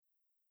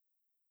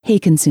Hey,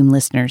 Consume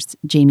listeners,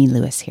 Jamie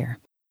Lewis here.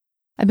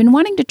 I've been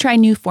wanting to try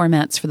new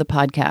formats for the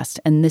podcast,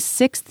 and this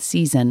 6th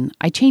season,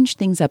 I changed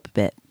things up a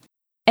bit.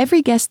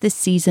 Every guest this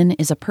season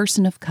is a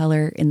person of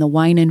color in the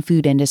wine and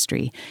food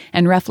industry,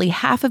 and roughly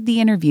half of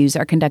the interviews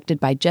are conducted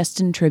by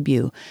Justin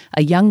Tribue,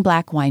 a young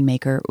Black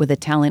winemaker with a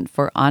talent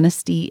for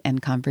honesty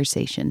and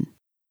conversation.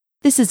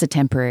 This is a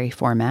temporary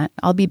format.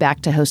 I'll be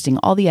back to hosting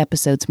all the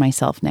episodes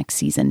myself next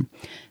season,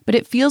 but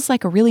it feels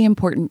like a really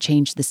important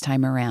change this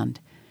time around.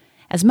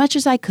 As much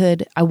as I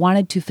could, I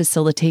wanted to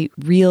facilitate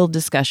real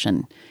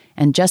discussion,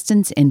 and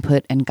Justin's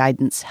input and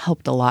guidance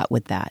helped a lot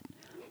with that.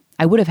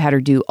 I would have had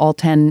her do all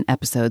 10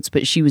 episodes,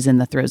 but she was in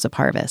the throes of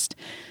harvest.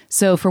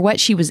 So for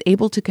what she was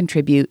able to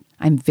contribute,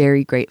 I'm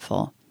very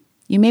grateful.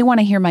 You may want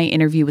to hear my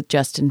interview with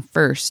Justin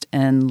first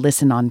and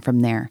listen on from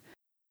there.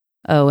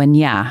 Oh, and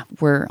yeah,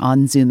 we're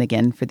on Zoom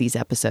again for these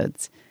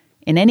episodes.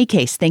 In any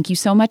case, thank you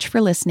so much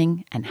for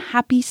listening, and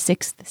happy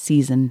 6th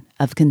season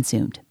of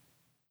Consumed.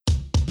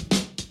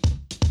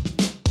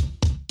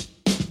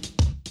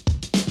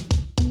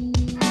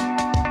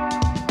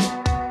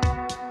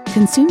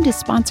 Consumed is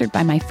sponsored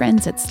by my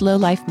friends at Slow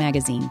Life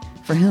magazine,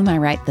 for whom I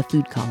write the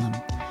food column.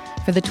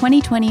 For the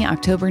 2020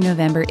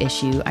 October-November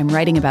issue, I'm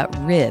writing about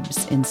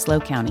ribs in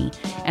SLO County,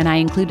 and I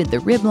included the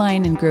Rib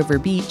Line in Grover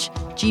Beach,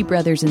 G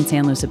Brothers in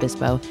San Luis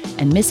Obispo,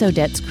 and Miss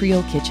Odette's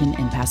Creole Kitchen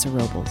in Paso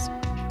Robles.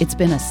 It's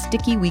been a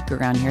sticky week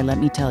around here, let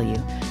me tell you,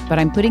 but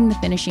I'm putting the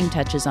finishing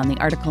touches on the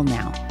article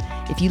now.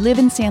 If you live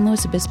in San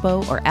Luis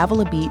Obispo or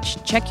Avila Beach,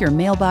 check your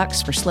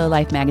mailbox for Slow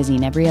Life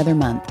magazine every other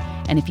month.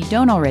 And if you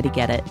don't already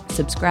get it,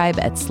 subscribe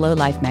at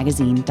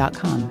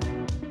slowlifemagazine.com.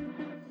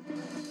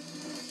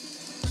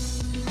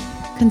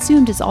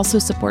 Consumed is also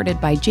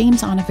supported by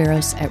James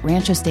Ontiveros at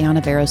Ranchos de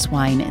Ontiveros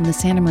Wine in the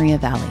Santa Maria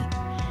Valley.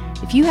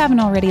 If you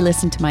haven't already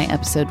listened to my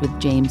episode with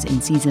James in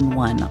Season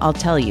 1, I'll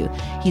tell you,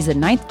 he's a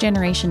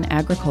 9th-generation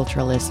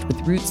agriculturalist with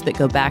roots that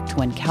go back to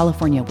when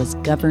California was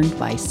governed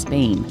by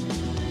Spain.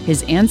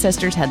 His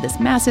ancestors had this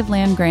massive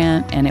land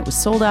grant, and it was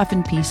sold off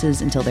in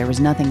pieces until there was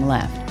nothing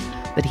left.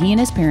 But he and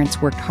his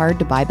parents worked hard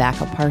to buy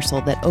back a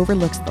parcel that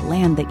overlooks the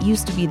land that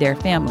used to be their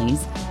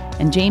family's,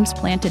 and James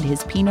planted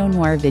his Pinot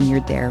Noir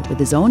vineyard there with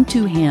his own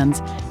 2 hands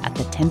at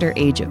the tender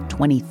age of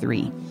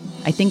 23.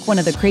 I think one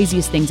of the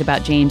craziest things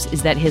about James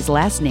is that his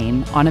last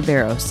name,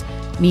 Ontiveros,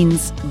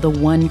 means the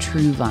one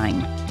true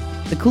vine.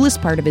 The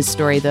coolest part of his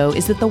story, though,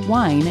 is that the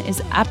wine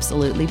is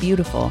absolutely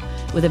beautiful,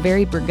 with a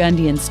very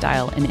Burgundian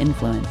style and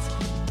influence.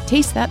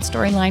 Taste that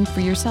storyline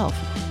for yourself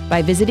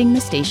by visiting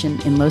the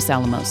station in Los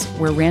Alamos,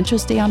 where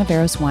Ranchos de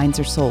Ontiveros wines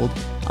are sold,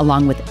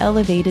 along with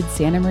elevated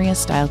Santa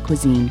Maria-style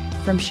cuisine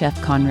from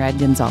Chef Conrad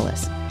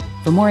Gonzalez.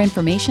 For more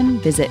information,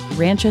 visit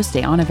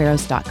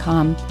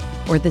ranchosdeontiveros.com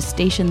or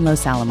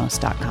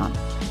thestationlosalamos.com.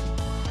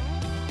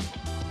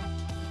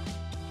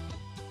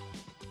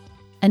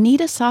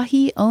 Anita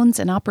Sahi owns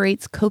and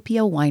operates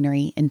Copia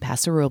Winery in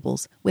Paso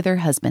Robles with her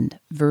husband,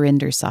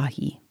 Verinder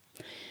Sahi.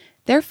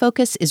 Their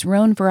focus is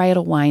Rhone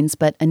varietal wines,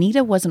 but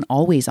Anita wasn't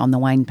always on the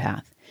wine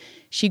path.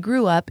 She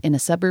grew up in a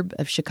suburb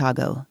of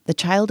Chicago, the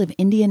child of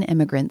Indian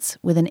immigrants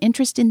with an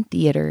interest in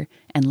theater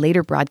and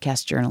later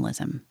broadcast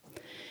journalism.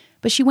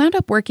 But she wound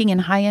up working in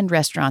high-end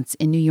restaurants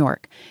in New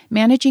York,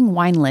 managing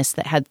wine lists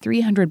that had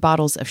 300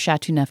 bottles of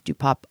Chateauneuf du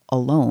Pape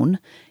alone,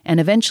 and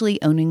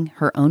eventually owning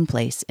her own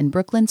place in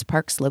Brooklyn's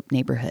Park Slope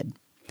neighborhood.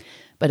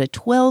 But a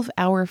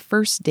 12-hour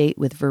first date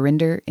with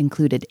Verinder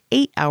included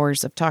 8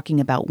 hours of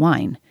talking about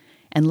wine,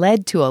 and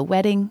led to a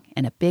wedding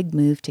and a big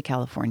move to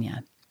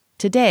California.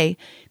 Today,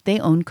 they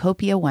own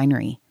Copia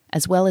Winery,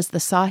 as well as the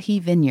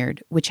Sahi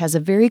Vineyard, which has a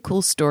very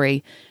cool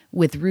story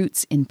with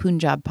roots in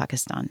Punjab,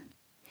 Pakistan.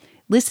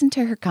 Listen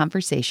to her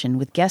conversation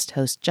with guest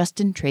host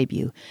Justin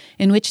Tribue,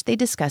 in which they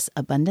discuss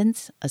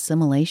abundance,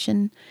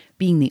 assimilation,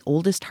 being the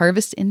oldest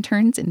harvest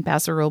interns in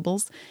Paso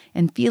Robles,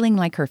 and feeling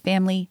like her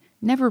family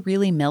never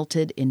really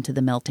melted into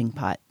the melting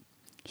pot.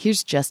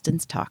 Here's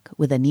Justin's talk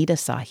with Anita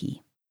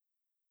Sahi.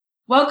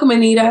 Welcome,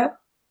 Anita.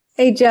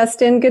 Hey,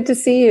 Justin. Good to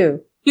see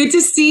you. Good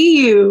to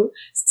see you.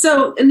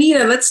 So,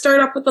 Anita, let's start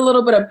off with a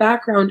little bit of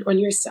background on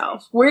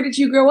yourself. Where did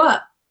you grow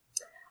up?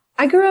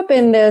 I grew up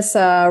in this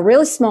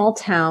really small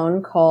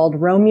town called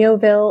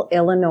Romeoville,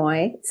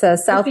 Illinois. It's a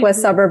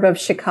southwest suburb of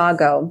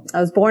Chicago.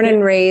 I was born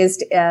and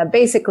raised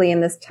basically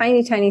in this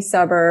tiny, tiny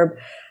suburb.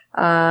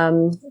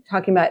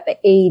 Talking about the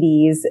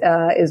 80s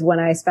is when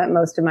I spent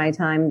most of my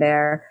time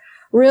there.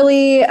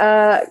 Really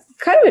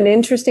kind of an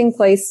interesting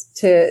place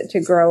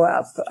to grow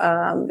up.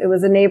 It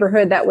was a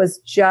neighborhood that was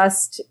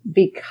just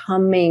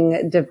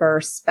becoming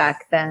diverse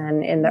back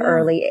then in the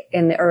early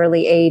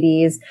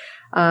 80s.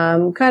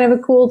 Kind of a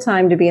cool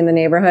time to be in the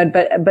neighborhood,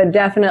 but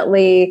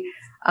definitely,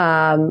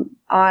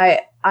 I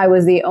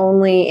was the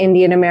only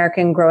Indian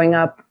American growing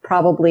up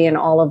probably in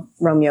all of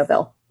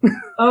Romeoville.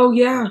 Oh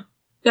yeah,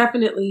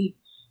 definitely.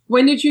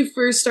 When did you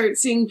first start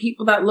seeing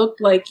people that looked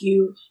like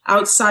you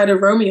outside of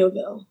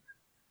Romeoville?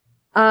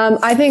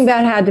 I think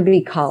that had to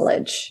be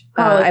college.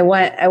 I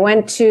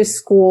went to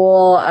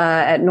school,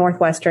 at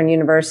Northwestern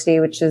University,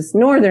 which is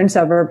northern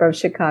suburb of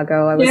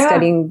Chicago. I was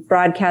studying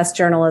broadcast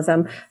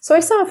journalism. So I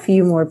saw a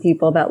few more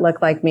people that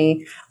looked like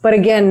me, but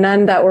again,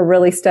 none that were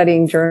really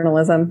studying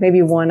journalism,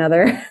 maybe one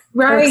other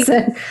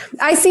person.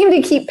 I seem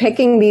to keep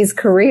picking these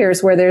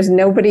careers where there's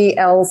nobody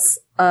else,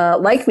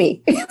 like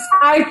me.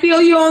 I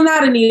feel you on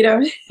that,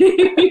 Anita.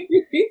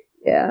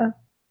 Yeah.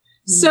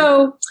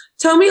 So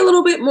tell me a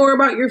little bit more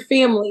about your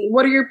family.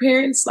 What are your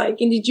parents like?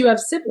 And did you have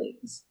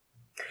siblings?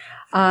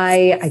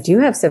 I do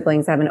have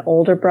siblings. I have an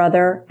older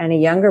brother and a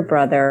younger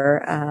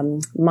brother.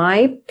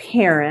 My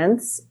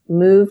parents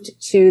moved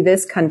to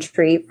this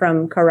country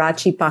from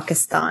Karachi,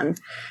 Pakistan.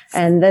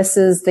 And this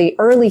is the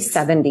early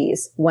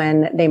 70s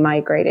when they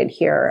migrated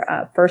here.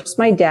 First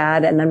my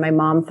dad, and then my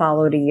mom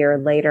followed a year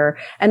later.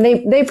 And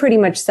they pretty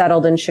much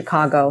settled in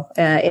Chicago,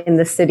 in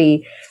the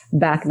city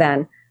back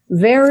then.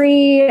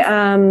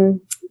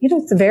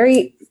 It's a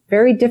very,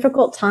 very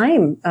difficult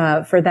time,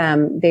 for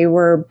them. They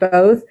were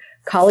both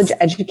college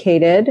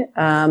educated,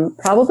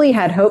 probably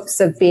had hopes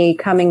of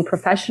becoming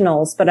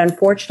professionals, but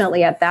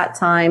unfortunately at that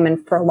time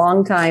and for a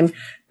long time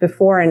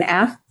before and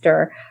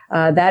after,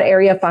 that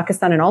area of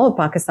Pakistan and all of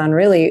Pakistan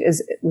really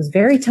was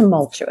very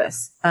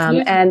tumultuous.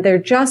 And there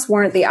just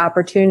weren't the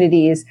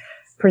opportunities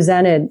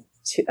presented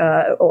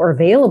to, or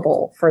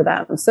available for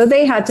them. So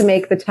they had to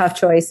make the tough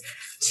choice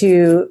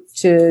to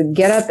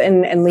get up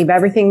and leave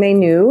everything they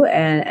knew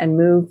and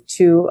move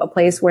to a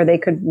place where they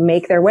could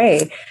make their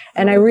way.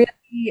 And I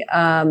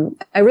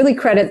really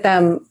credit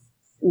them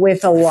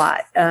with a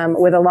lot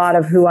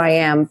of who I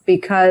am,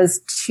 because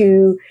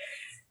to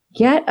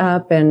get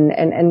up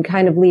and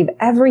kind of leave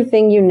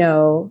everything you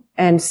know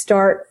and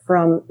start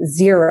from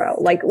zero,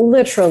 like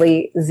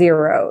literally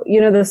zero.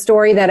 You know, the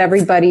story that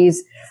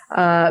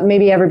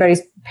maybe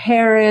everybody's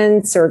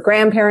parents or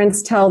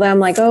grandparents tell them,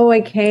 like, oh,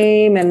 I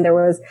came and there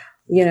was,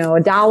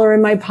 $1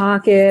 in my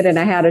pocket and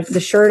I had the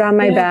shirt on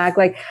my back.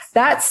 Like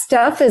that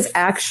stuff is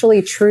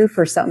actually true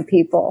for some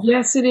people.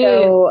 Yes, it is.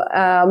 So,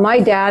 my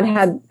dad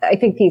had, I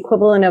think, the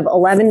equivalent of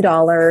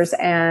 $11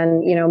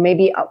 and,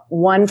 maybe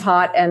one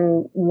pot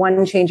and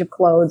one change of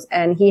clothes.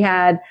 And he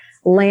had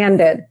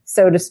landed,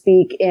 so to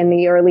speak, in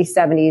the early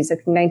 70s,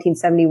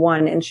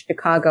 1971 in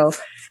Chicago.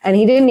 And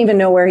he didn't even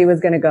know where he was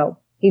going to go.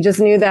 He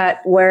just knew that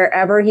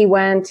wherever he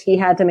went, he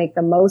had to make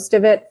the most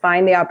of it,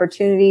 find the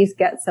opportunities,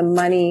 get some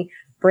money,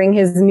 bring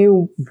his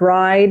new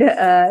bride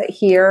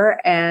here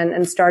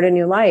and start a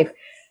new life.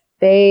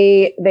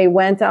 They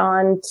went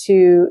on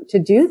to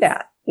do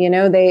that.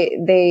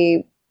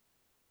 They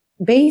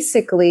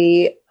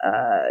basically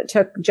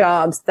took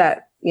jobs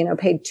that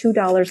paid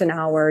 $2 an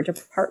hour,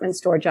 department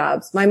store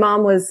jobs. My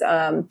mom was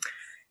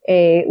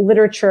a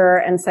literature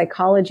and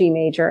psychology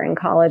major in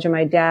college, and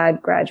my dad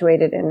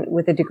graduated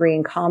with a degree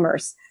in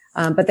commerce.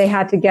 But they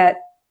had to get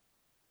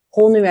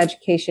whole new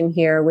education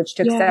here, which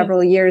took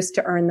several years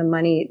to earn the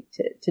money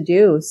to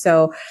do.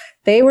 So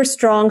they were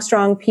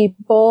strong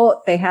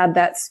people. They had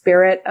that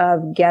spirit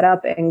of get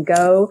up and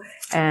go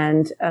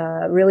and,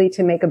 really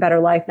to make a better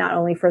life, not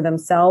only for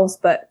themselves,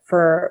 but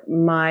for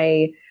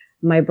my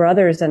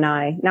brothers and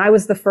I. Now I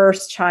was the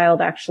first child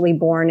actually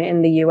born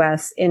in the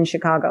U.S. in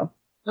Chicago.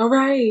 All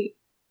right.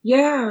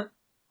 Yeah.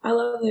 I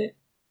love it.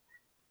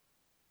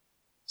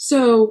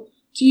 So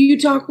do you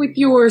talk with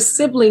your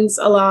siblings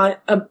a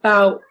lot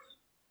about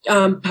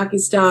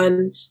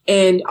Pakistan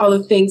and all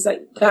the things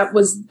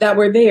that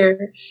were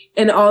there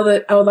and all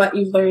that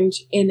you've learned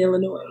in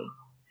Illinois?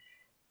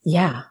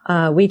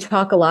 Yeah. We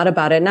talk a lot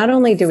about it. Not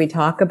only do we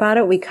talk about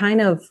it, we kind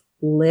of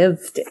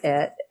lived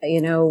it.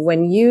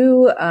 When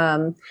you,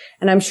 and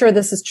I'm sure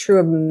this is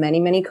true of many,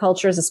 many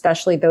cultures,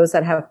 especially those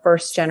that have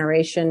first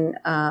generation,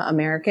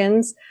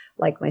 Americans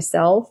like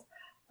myself.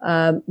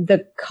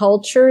 The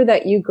culture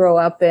that you grow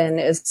up in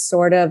is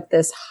sort of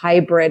this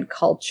hybrid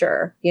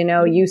culture.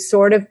 You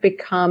sort of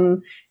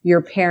become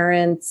your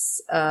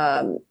parents'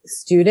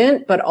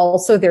 student, but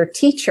also their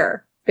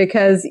teacher,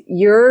 because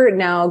you're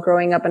now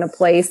growing up in a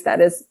place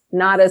that is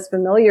not as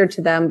familiar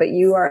to them, but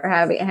you are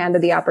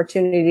handed the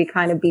opportunity to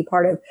kind of be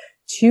part of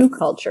two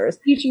cultures.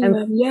 Teaching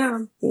them, yeah.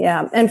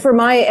 Yeah.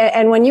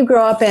 And when you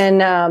grow up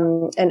in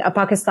a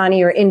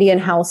Pakistani or Indian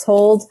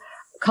household,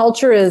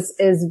 culture is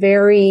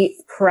very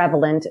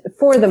prevalent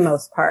for the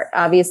most part.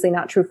 Obviously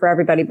not true for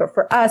everybody, but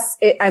for us,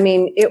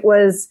 it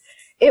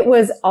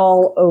was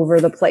all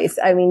over the place.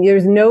 I mean,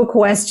 there's no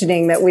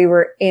questioning that we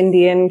were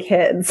Indian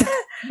kids.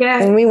 Yeah.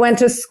 When we went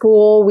to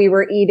school, we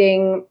were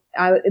eating,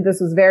 this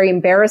was very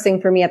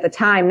embarrassing for me at the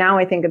time. Now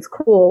I think it's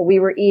cool. We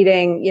were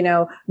eating,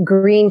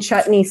 green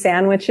chutney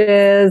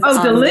sandwiches.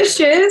 Oh,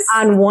 delicious.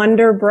 On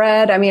Wonder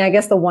Bread. I mean, I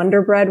guess the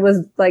Wonder Bread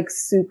was like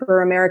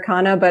super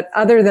Americana, but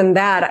other than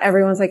that,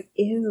 everyone's like,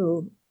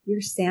 ew,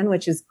 your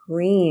sandwich is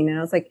green. And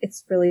I was like,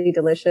 it's really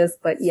delicious,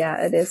 but yeah,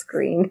 it is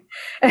green.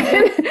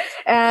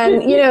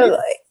 and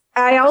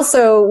I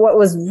also, what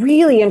was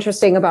really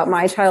interesting about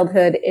my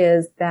childhood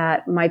is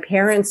that my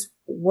parents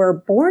were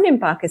born in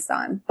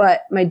Pakistan,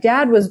 but my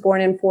dad was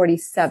born in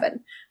 47,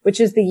 which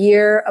is the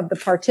year of the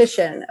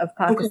partition of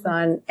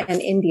Pakistan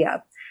and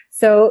India.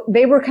 So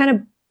they were kind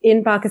of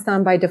in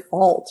Pakistan by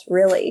default,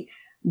 really.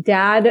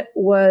 Dad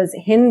was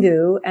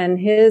Hindu and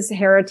his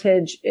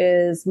heritage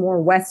is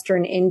more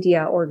Western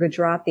India or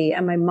Gujarati.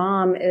 And my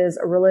mom is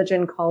a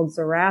religion called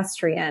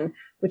Zoroastrian,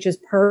 which is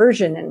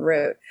Persian in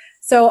root.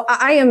 So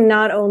I am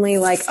not only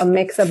like a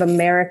mix of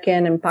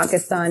American and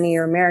Pakistani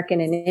or American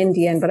and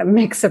Indian, but a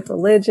mix of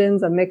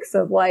religions, a mix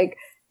of like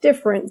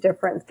different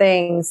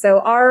things. So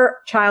our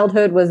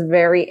childhood was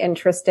very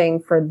interesting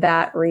for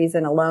that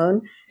reason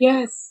alone.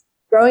 Yes.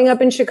 Growing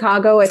up in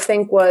Chicago, I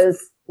think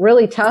was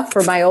really tough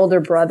for my older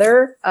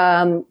brother.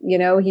 You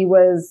know, he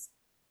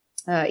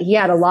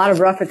had a lot of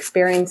rough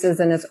experiences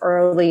in his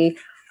early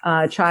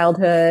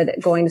childhood,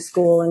 going to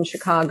school in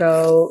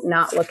Chicago,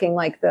 not looking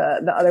like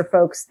the other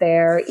folks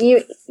there.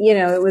 You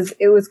know,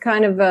 it was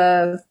kind of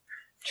a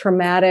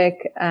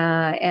traumatic,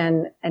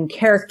 and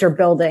character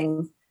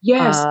building,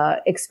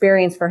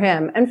 experience for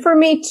him. And for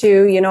me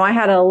too, you know, I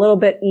had it a little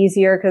bit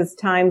easier because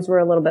times were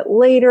a little bit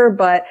later,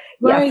 but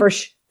yeah,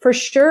 for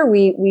sure,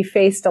 we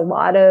faced a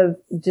lot of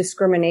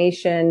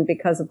discrimination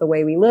because of the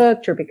way we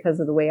looked or because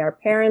of the way our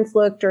parents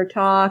looked or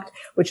talked,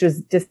 which was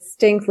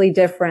distinctly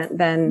different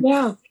than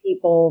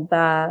people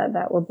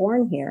that were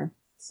born here.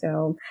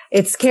 So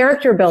it's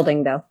character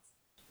building though.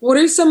 What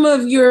are some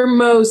of your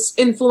most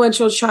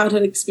influential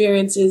childhood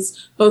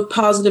experiences, both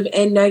positive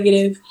and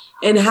negative,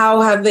 and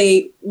how have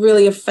they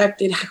really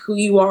affected who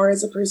you are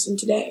as a person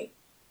today?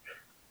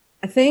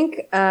 I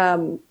think,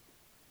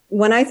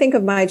 when I think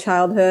of my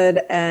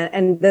childhood,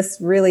 and this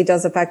really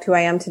does affect who I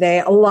am today,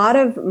 a lot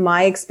of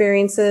my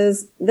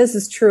experiences, this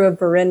is true of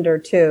Verinder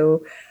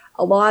too,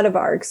 a lot of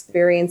our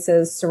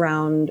experiences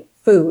surround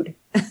food.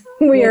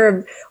 We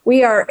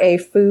are a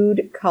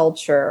food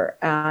culture,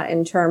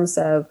 in terms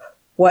of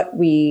what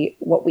we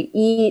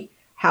eat,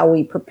 how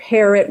we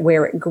prepare it,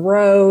 where it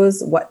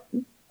grows, what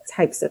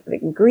types of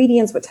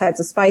ingredients, what types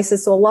of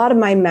spices. So a lot of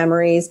my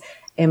memories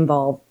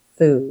involve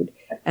food.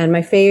 And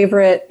my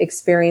favorite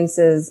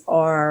experiences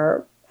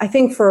are, I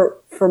think for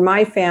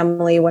my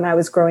family, when I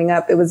was growing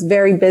up, it was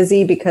very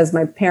busy because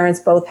my parents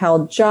both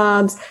held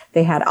jobs.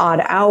 They had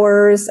odd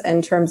hours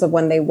in terms of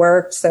when they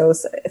worked. So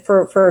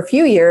for a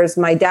few years,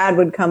 my dad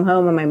would come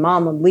home and my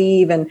mom would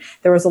leave. And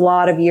there was a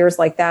lot of years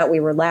like that. We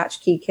were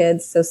latchkey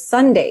kids. So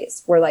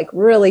Sundays were like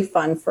really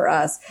fun for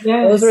us.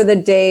 Yes. Those were the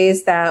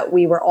days that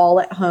we were all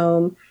at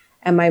home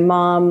and my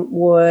mom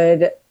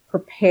would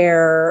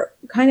prepare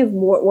kind of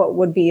what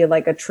would be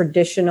like a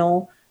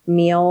traditional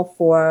meal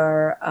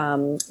for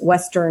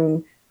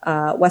western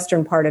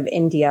part of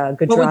India,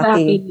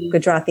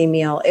 Gujarati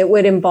meal. It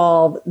would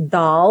involve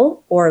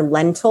dal or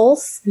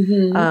lentils.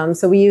 Mm-hmm.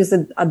 So we use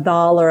a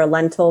dal or a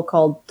lentil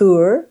called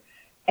tur,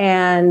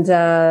 and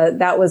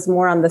that was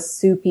more on the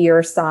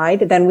soupier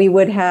side. Then we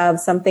would have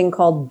something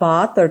called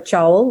bhat or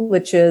chawal,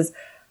 which is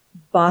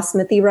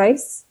basmati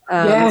rice,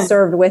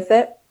 served with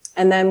it.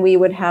 And then we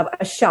would have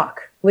a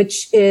shak,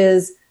 which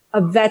is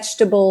a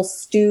vegetable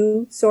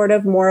stew, sort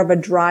of more of a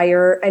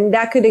drier, and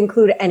that could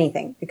include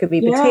anything. It could be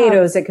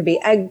potatoes, it could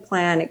be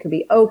eggplant, it could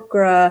be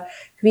okra,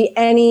 it could be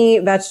any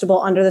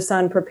vegetable under the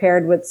sun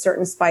prepared with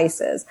certain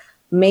spices.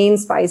 Main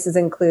spices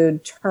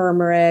include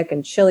turmeric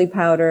and chili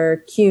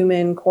powder,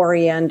 cumin,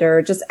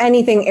 coriander, just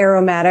anything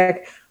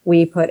aromatic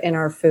we put in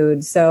our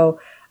food. So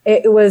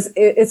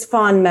it's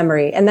fond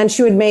memory. And then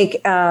she would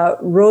make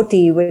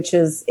roti, which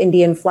is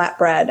Indian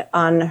flatbread,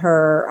 on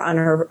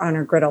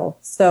her griddle.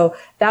 So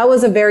that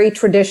was a very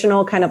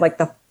traditional kind of like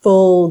the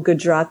full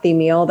Gujarati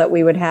meal that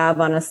we would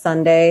have on a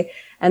Sunday.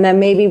 And then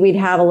maybe we'd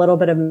have a little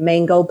bit of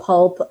mango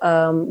pulp,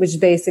 which is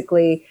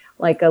basically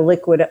like a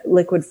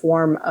liquid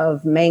form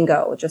of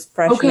mango, just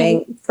fresh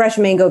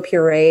mango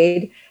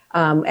pureed,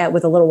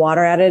 with a little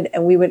water added.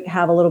 And we would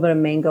have a little bit of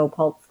mango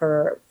pulp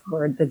for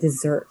the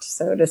dessert,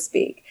 so to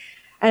speak.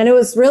 And it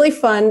was really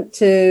fun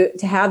to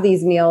have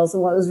these meals.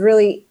 And what was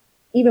really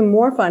even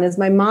more fun is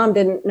my mom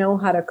didn't know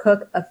how to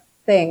cook a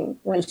thing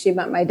when she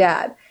met my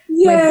dad.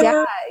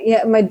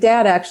 My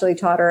dad actually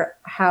taught her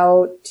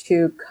how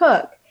to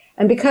cook.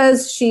 And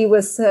because she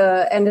was,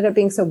 ended up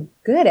being so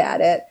good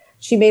at it,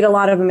 she made a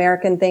lot of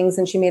American things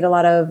and she made a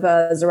lot of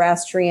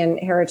Zoroastrian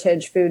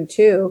heritage food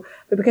too.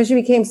 But because she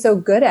became so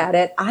good at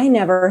it, I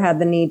never had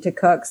the need to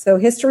cook. So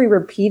history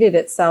repeated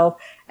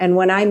itself. And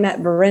when I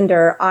met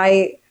Verinder,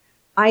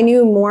 I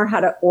knew more how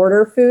to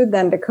order food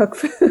than to cook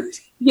food.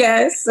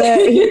 Yes.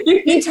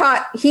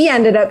 He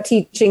ended up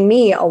teaching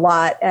me a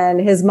lot, and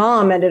his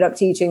mom ended up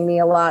teaching me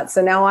a lot.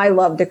 So now I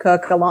love to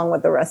cook along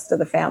with the rest of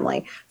the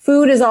family.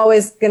 Food is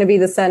always going to be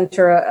the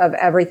center of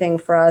everything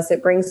for us.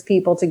 It brings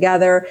people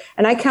together.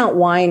 And I count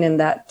wine in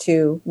that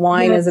too.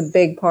 Wine is a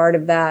big part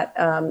of that.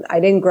 I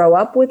didn't grow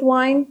up with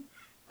wine,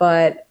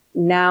 but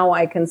now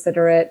I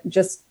consider it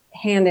just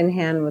hand in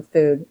hand with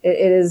food. It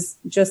is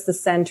just the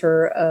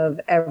center of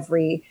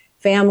every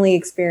family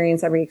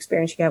experience, every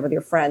experience you have with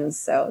your friends.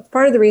 So it's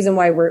part of the reason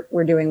why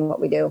we're doing what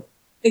we do.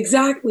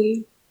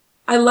 Exactly.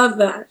 I love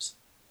that.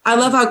 I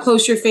love how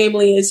close your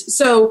family is.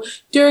 So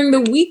during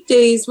the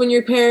weekdays when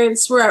your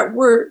parents were at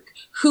work,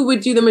 who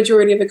would do the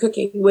majority of the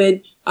cooking?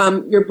 Would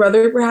your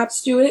brother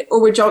perhaps do it, or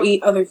would y'all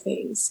eat other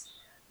things?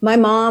 My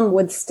mom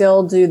would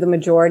still do the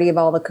majority of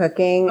all the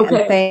cooking.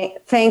 Okay.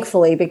 And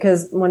thankfully,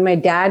 because when my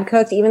dad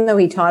cooked, even though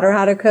he taught her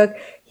how to cook,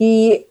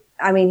 he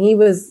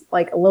was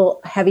like a little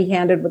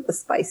heavy-handed with the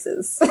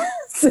spices.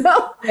 So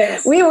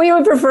Yes. we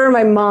would prefer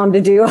my mom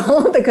to do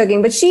all of the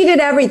cooking, but she did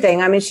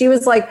everything. I mean, she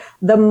was like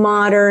the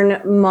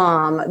modern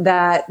mom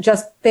that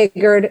just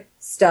figured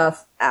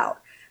stuff out.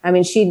 I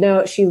mean, she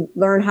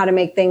learned how to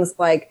make things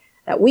like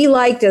that we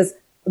liked as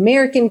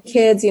American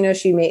kids. You know,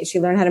 she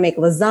learned how to make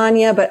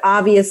lasagna, but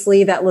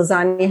obviously that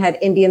lasagna had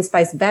Indian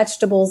spice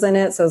vegetables in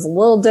it. So it was a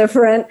little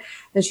different.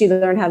 Then she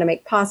learned how to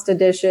make pasta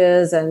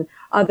dishes and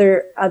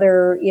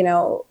other, you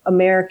know,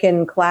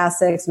 American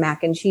classics,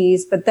 mac and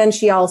cheese. But then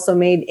she also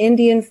made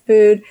Indian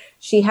food.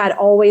 She had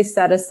always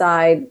set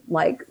aside,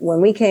 like when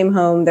we came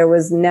home, there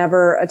was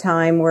never a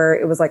time where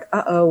it was like,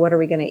 what are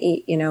we going to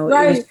eat? You know,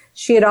 Right.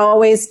 She had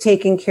always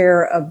taken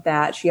care of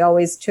that. She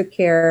always took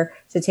care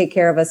to take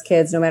care of us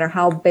kids, no matter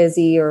how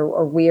busy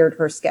or weird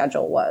her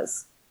schedule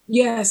was.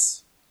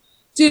 Yes.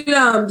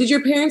 Did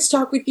your parents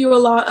talk with you a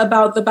lot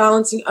about the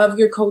balancing of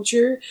your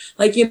culture?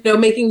 Like, you know,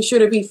 making sure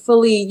to be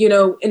fully, you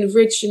know,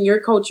 enriched in your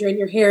culture and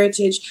your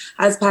heritage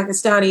as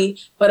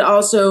Pakistani, but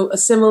also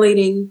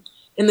assimilating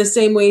in the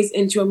same ways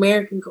into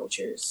American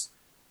cultures?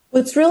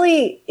 What's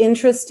really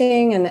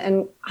interesting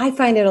and I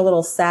find it a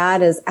little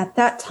sad is at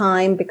that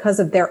time, because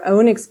of their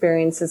own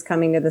experiences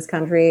coming to this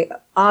country,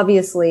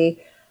 obviously,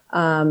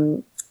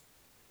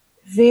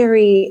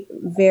 very,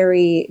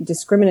 very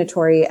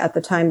discriminatory at the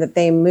time that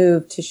they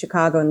moved to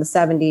Chicago in the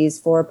 70s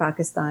for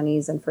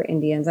Pakistanis and for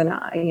Indians. And,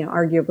 you know,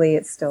 arguably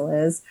it still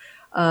is.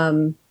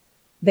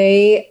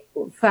 They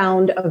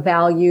found a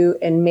value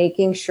in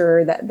making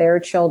sure that their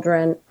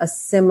children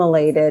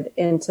assimilated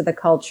into the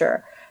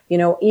culture. You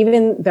know,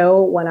 even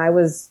though when I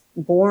was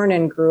born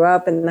and grew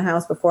up in the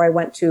house before I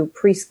went to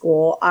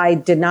preschool, I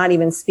did not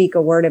even speak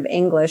a word of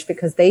English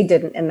because they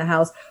didn't in the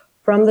house.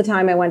 From the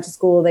time I went to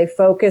school, they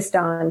focused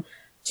on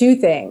two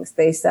things.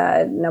 They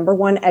said, number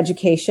one,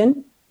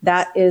 education.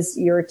 That is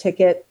your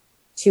ticket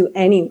to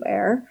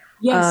anywhere.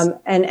 Yes.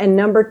 And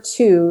number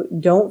two,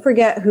 don't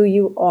forget who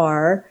you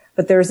are,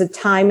 but there's a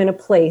time and a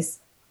place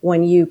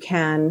when you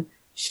can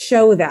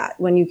show that,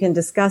 when you can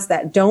discuss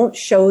that. Don't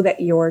show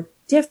that you're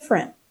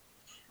different.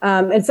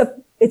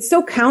 It's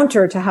so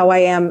counter to how I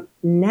am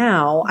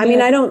now. I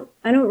mean, I don't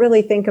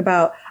really think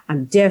about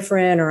I'm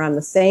different or I'm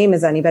the same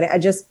as anybody. I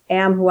just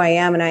am who I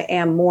am, and I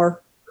am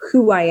more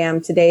who I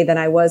am today than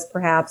I was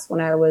perhaps when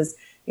I was,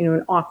 you know,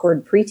 an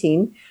awkward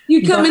preteen.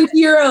 You come into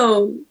your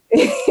own.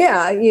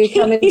 Yeah, you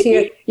come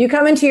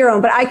into your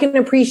own, but I can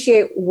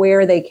appreciate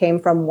where they came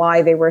from,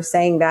 why they were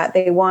saying that.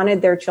 They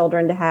wanted their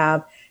children to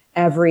have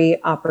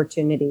every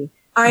opportunity.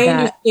 I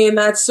understand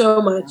that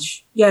so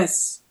much.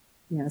 Yes.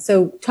 Yeah.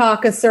 So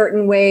talk a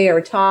certain way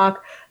or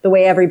talk the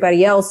way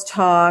everybody else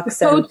talks.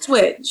 Code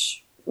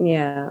switch.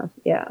 Yeah.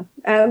 Yeah.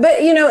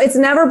 But you know, it's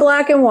never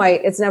black and white.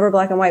 It's never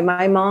black and white.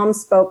 My mom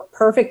spoke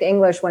perfect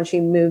English when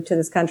she moved to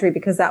this country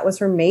because that was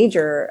her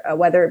major,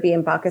 whether it be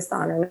in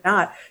Pakistan or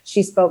not.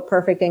 She spoke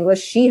perfect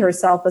English. She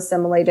herself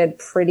assimilated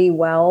pretty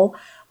well.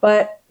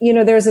 But, you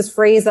know, there's this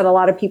phrase that a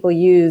lot of people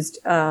used,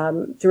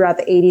 throughout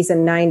the 80s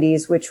and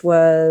 90s, which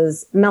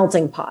was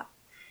melting pot.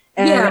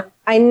 And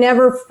I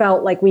never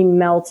felt like we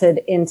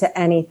melted into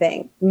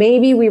anything.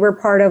 Maybe we were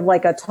part of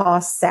like a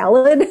tossed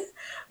salad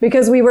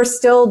because we were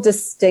still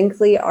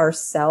distinctly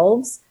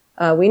ourselves.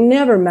 We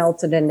never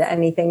melted into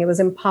anything. It was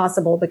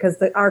impossible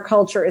because our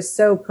culture is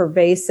so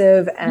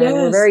pervasive and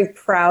we're very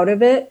proud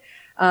of it.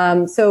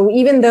 So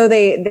even though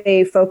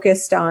they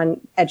focused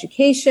on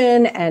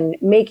education and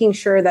making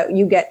sure that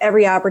you get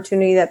every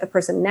opportunity that the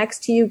person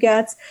next to you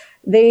gets,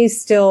 they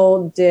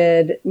still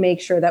did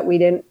make sure that we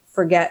didn't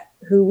forget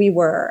who we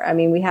were. I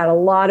mean, we had a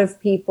lot of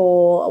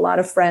people, a lot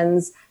of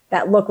friends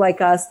that looked like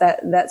us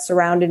that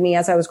surrounded me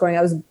as I was growing.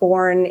 I was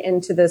born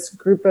into this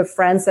group of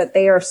friends that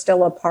they are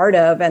still a part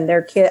of, and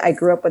I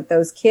grew up with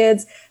those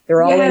kids.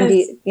 They're all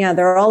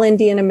they're all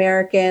Indian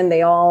American.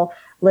 They all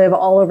live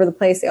all over the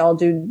place. They all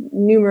do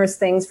numerous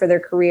things for their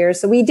careers.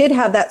 So we did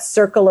have that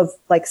circle of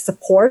like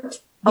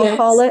support, I'll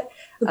call it,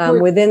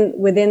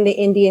 within the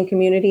Indian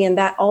community. And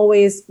that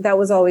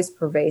was always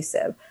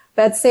pervasive.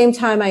 But at the same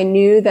time, I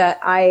knew that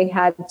I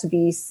had to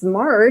be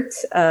smart,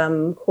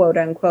 quote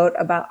unquote,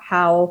 about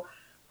how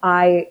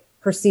I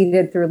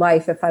proceeded through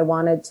life if I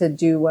wanted to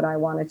do what I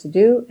wanted to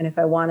do and if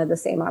I wanted the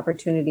same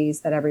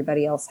opportunities that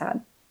everybody else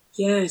had.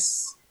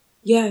 Yes.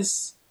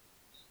 Yes.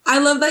 I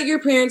love that your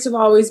parents have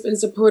always been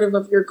supportive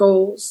of your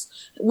goals.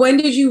 When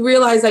did you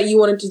realize that you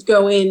wanted to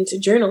go into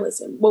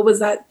journalism? What was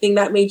that thing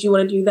that made you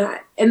want to do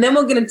that? And then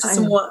we'll get into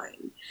some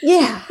wine.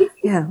 Yeah.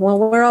 Yeah. Well,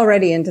 we're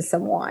already into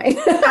some wine.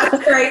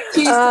 That's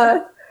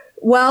right.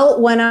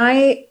 Well, when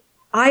I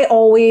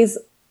always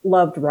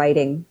loved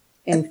writing.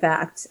 In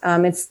fact,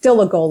 it's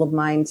still a goal of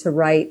mine to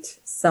write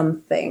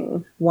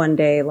something one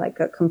day, like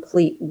a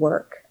complete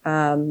work.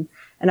 And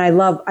And I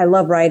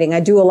love writing. I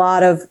do a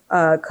lot of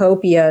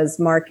Copia's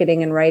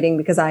marketing and writing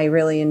because I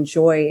really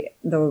enjoy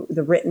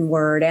the written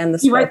word and the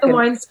spoken. You write the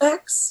wine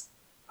specs?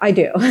 I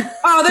do.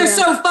 Oh, they're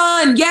so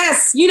fun.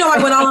 Yes.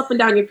 I went all up and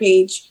down your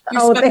page.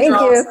 Your thank you.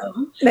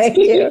 awesome. Thank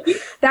you.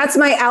 That's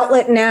my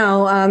outlet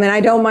now. And I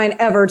don't mind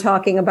ever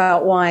talking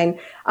about wine.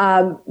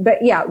 But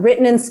yeah,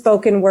 written and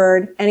spoken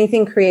word,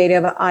 anything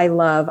creative, I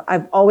love.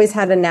 I've always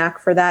had a knack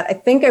for that. I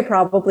think I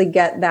probably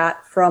get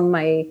that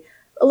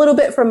a little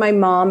bit from my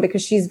mom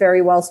because she's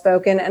very well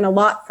spoken, and a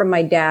lot from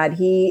my dad.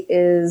 He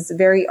is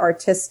very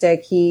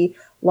artistic. He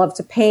loved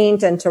to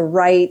paint and to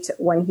write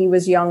when he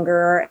was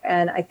younger.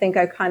 And I think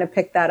I kind of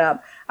picked that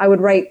up. I would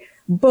write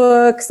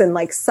books and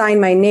like sign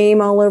my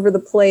name all over the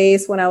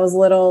place when I was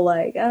little,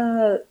 like,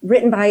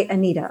 written by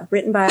Anita.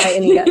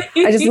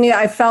 I just knew,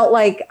 I felt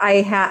like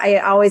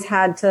I always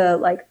had to,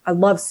 like, I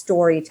love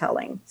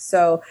storytelling.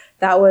 So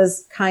that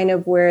was kind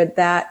of where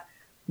that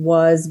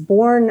was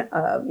born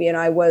of.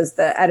 I was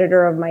the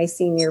editor of my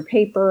senior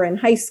paper in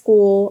high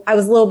school. I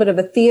was a little bit of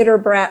a theater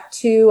brat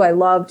too. I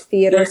loved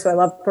theater, so I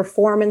loved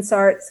performance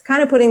arts.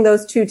 Kind of putting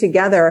those two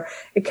together,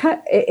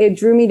 it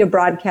drew me to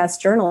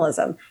broadcast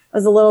journalism. I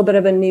was a little bit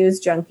of a news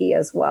junkie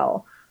as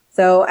well.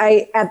 So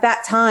at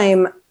that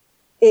time,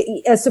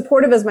 as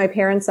supportive as my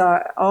parents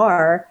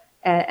are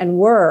and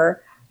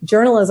were,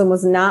 journalism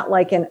was not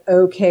like an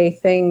okay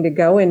thing to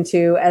go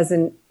into as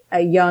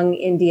a young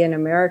Indian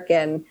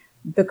American.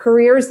 The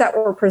careers that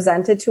were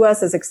presented to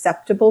us as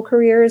acceptable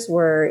careers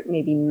were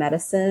maybe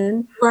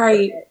medicine,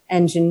 right,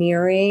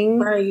 engineering,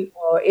 right.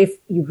 Or if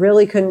you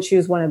really couldn't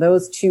choose one of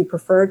those two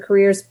preferred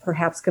careers,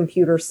 perhaps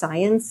computer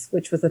science,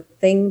 which was a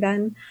thing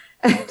then.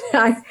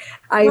 I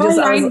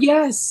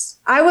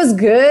was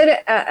good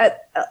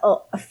at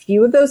a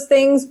few of those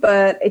things,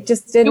 but it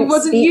just didn't. It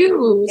wasn't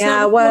you.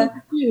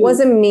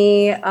 Wasn't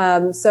me.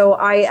 So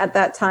I at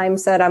that time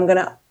said I'm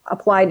going to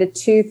apply to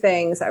two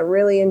things. I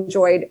really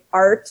enjoyed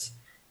art.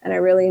 And I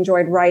really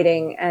enjoyed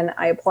writing, and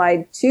I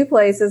applied 2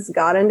 places,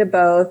 got into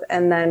both,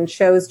 and then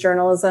chose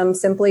journalism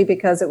simply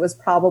because it was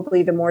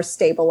probably the more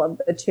stable of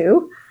the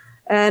two.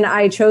 And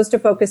I chose to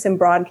focus in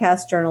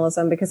broadcast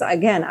journalism because,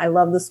 again, I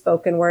love the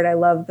spoken word. I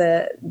love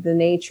the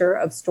nature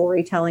of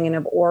storytelling and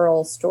of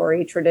oral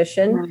story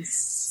tradition. Nice.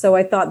 So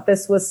I thought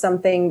this was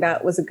something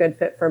that was a good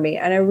fit for me,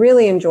 and I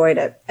really enjoyed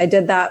it. I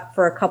did that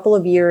for a couple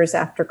of years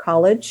after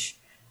college,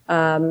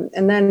 and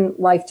then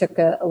life took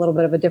a little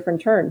bit of a different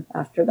turn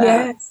after that.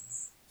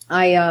 Yes.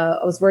 I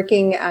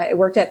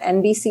worked at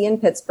NBC in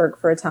Pittsburgh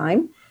for a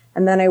time.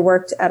 And then I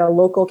worked at a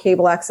local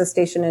cable access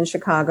station in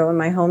Chicago in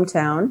my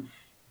hometown.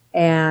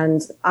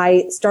 And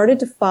I started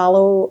to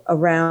follow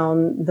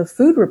around the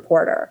food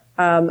reporter.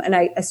 And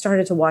I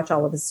started to watch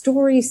all of his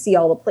stories, see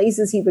all the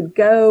places he would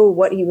go,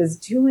 what he was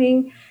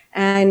doing.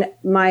 And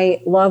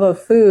my love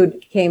of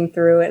food came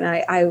through, and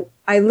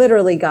I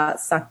literally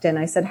got sucked in.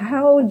 I said,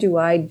 how do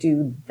I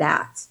do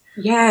that?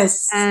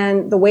 Yes.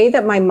 And the way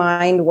that my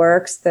mind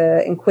works,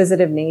 the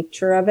inquisitive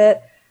nature of it,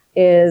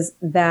 is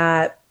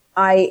that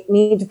I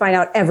need to find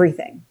out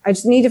everything. I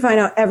just need to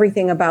find out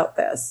everything about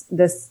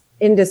this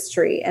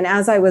industry. And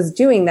as I was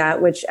doing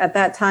that, which at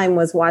that time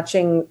was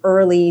watching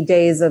early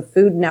days of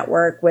Food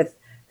Network with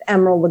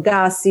Emeril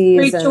Lagasse.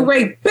 Rachel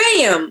Ray,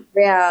 bam!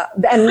 Yeah.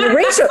 And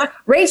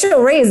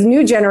Rachel Ray is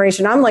new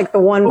generation. I'm like the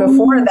one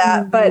before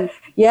that. But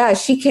yeah,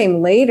 she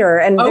came later.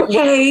 And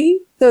okay.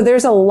 So there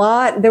was a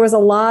lot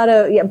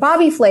of,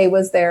 Bobby Flay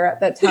was there at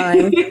that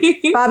time.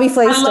 Bobby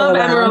Flay's still around.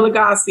 I love Emeril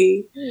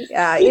Lagasse.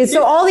 Yeah.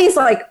 So all these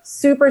like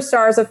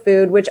superstars of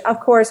food, which of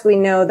course we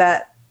know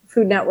that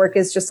Food Network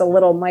is just a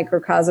little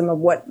microcosm of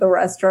what the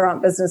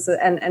restaurant business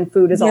and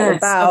food is all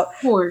about.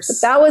 Of course.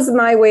 But that was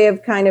my way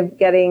of kind of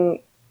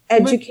getting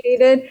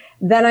educated.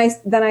 Then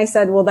I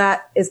said, well,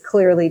 that is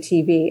clearly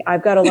TV.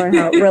 I've got to learn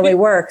how it really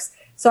works.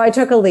 So I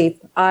took a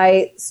leap.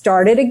 I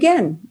started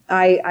again.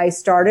 I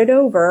started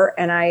over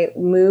and I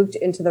moved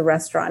into the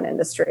restaurant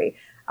industry.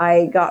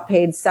 I got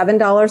paid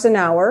 $7 an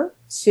hour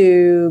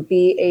to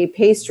be a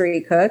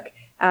pastry cook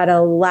at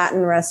a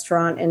Latin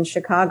restaurant in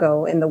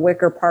Chicago in the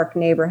Wicker Park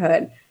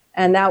neighborhood.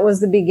 And that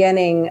was the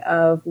beginning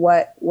of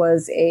what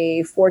was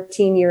a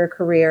 14-year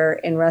career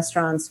in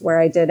restaurants where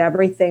I did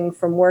everything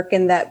from work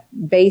in that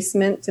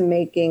basement to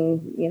making,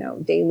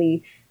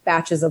 daily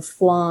batches of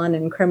flan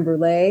and creme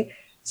brulee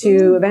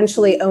to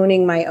eventually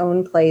owning my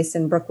own place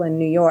in Brooklyn,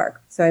 New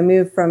York. So I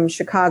moved from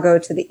Chicago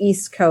to the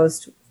East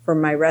Coast for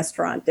my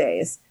restaurant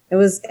days. It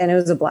was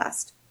a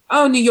blast.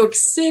 Oh, New York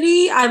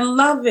City. I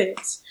love it.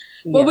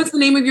 Yeah. What was the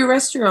name of your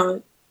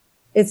restaurant?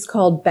 It's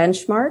called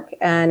Benchmark,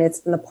 and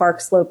it's in the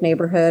Park Slope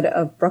neighborhood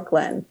of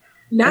Brooklyn.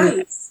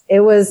 Nice. And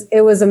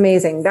it was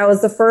amazing. That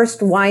was the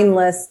first wine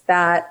list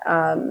that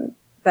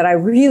I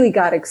really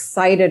got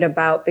excited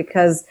about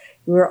because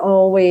we were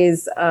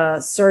always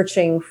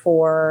searching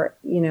for,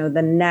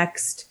 the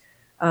next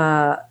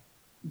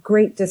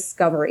great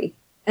discovery.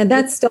 And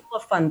that's still a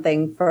fun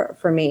thing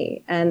for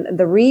me. And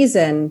the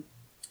reason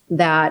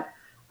that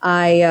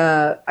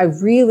I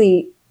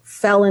really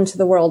fell into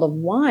the world of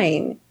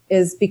wine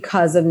is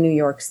because of New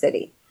York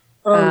City.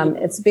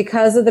 It's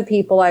because of the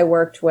people I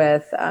worked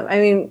with.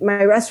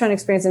 My restaurant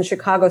experience in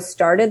Chicago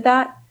started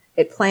that.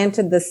 It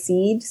planted the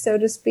seed, so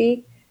to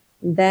speak.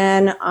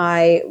 Then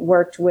I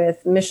worked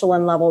with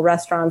Michelin level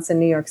restaurants in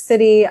New York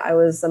City. I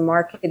was a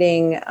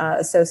marketing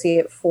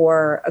associate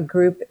for a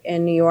group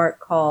in New York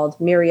called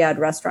Myriad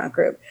Restaurant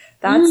Group.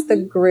 That's the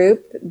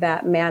group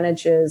that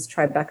manages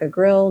Tribeca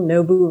Grill,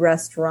 Nobu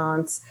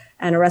restaurants,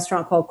 and a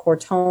restaurant called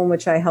Corton,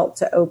 which I helped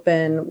to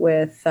open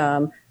with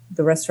the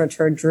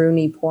restaurateur Drew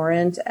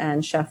Nieporent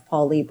and Chef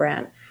Paul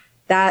Liebrandt.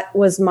 That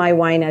was my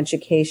wine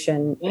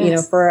education,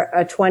 for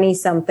a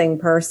 20-something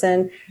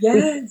person.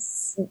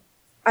 Yes.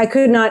 I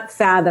could not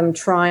fathom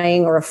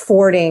trying or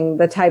affording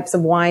the types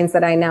of wines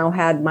that I now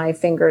had my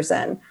fingers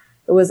in.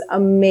 It was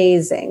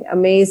amazing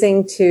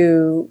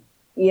to,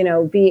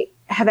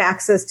 have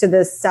access to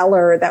this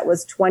cellar that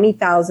was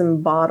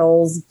 20,000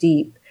 bottles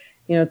deep,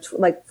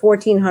 like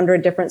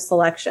 1,400 different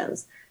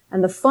selections.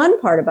 And the fun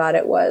part about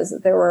it was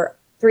there were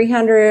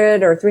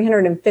 300 or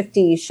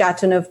 350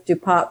 Chateauneuf du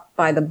Pape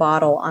by the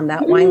bottle on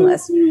that wine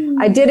list.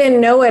 I didn't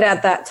know it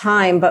at that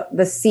time, but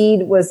the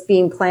seed was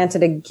being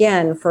planted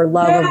again for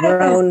love of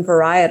Rhone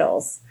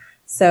varietals.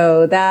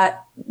 So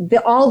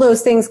all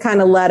those things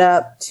kind of led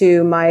up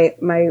to my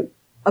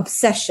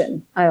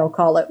obsession, I'll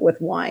call it,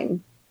 with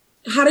wine.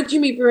 How did you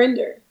meet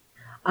Verinder?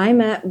 I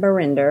met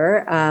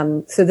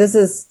Verinder. So this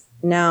is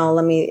now,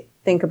 let me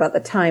think about the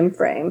time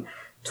frame.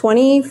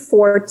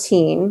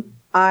 2014,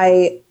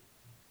 I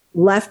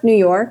left New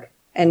York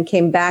and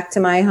came back to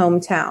my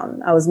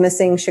hometown. I was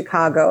missing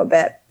Chicago a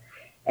bit.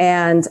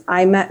 And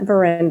I met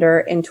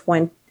Verinder in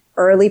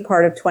early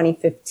part of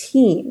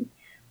 2015,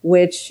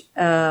 which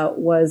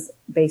was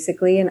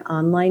basically an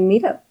online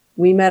meetup.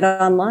 We met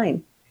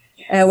online.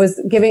 I was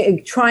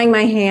trying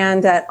my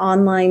hand at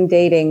online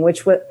dating,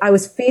 which I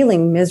was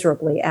failing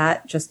miserably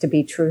at, just to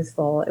be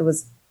truthful. It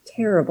was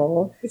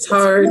terrible. It's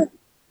hard.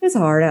 It's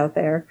hard out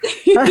there.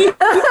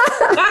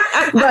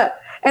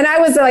 And I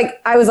was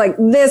like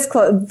this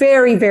close,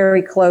 very,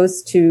 very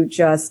close to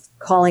just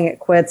calling it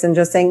quits and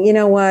just saying, you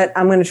know what,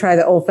 I'm going to try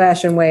the old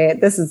fashioned way.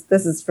 This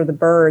is for the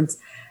birds.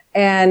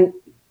 And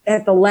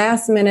at the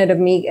last minute of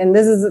me, and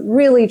this is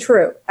really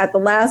true, at the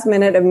last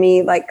minute of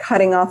me, like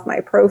cutting off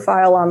my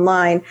profile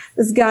online,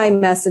 this guy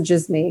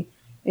messages me.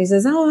 He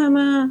says, I'm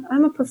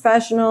a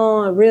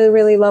professional. I really,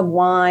 really love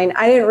wine.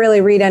 I didn't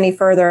really read any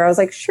further. I was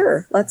like,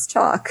 sure, let's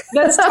talk.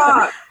 Let's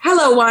talk.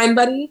 Hello, wine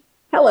buddy.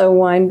 Hello,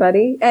 wine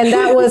buddy. And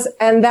that was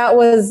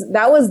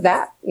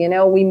that.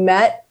 We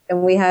met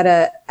and we had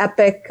a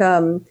epic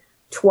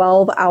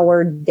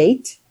 12-hour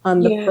date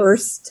on the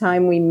first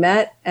time we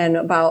met. And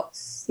about,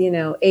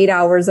 8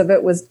 hours of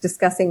it was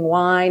discussing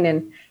wine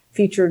and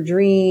future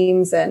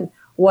dreams and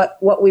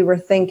what we were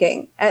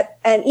thinking.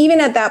 And even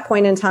at that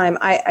point in time,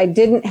 I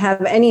didn't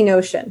have any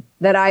notion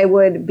that I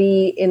would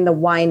be in the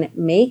wine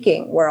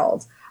making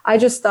world. I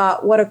just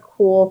thought, what a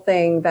cool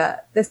thing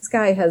that this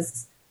guy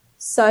has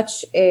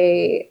such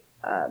a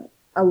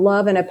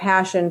love and a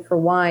passion for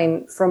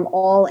wine from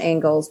all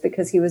angles,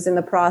 because he was in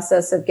the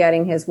process of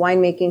getting his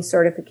winemaking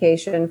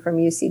certification from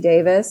UC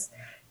Davis.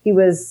 He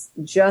was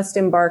just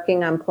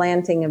embarking on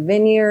planting a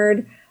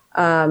vineyard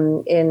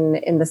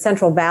in the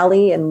Central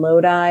Valley in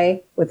Lodi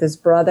with his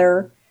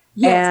brother.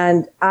 Yes.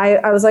 And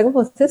I was like,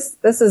 well, this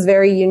is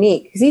very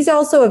unique, because he's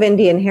also of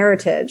Indian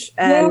heritage.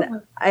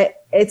 And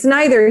it's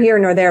neither here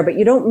nor there, but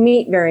you don't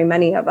meet very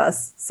many of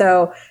us.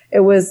 So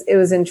it was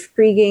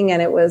intriguing,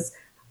 and it was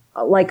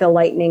like a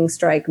lightning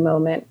strike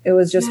moment. It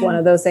was just one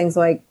of those things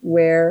like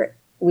where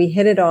we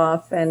hit it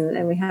off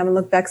and we haven't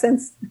looked back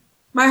since.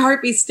 My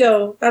heart beats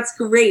still. That's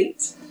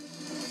great.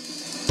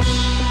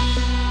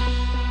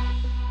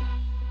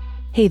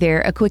 Hey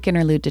there, a quick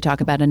interlude to talk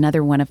about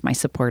another one of my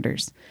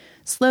supporters.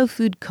 Slow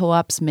Food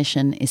Co-op's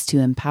mission is to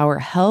empower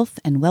health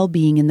and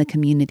well-being in the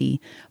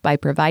community by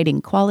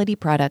providing quality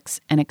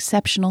products and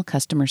exceptional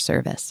customer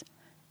service.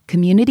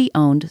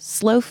 Community-owned,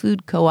 Slow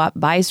Food Co-op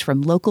buys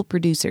from local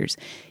producers,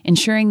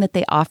 ensuring that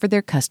they offer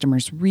their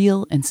customers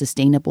real and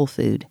sustainable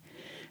food.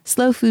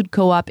 Slow Food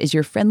Co-op is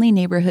your friendly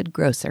neighborhood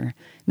grocer,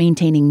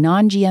 maintaining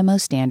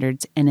non-GMO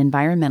standards and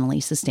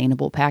environmentally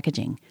sustainable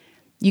packaging.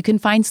 You can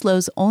find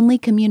Slow's only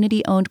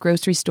community-owned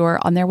grocery store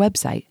on their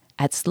website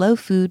at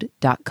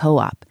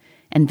slowfood.coop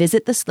and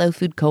visit the Slow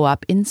Food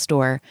Co-op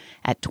in-store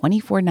at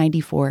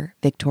 2494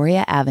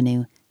 Victoria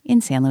Avenue in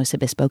San Luis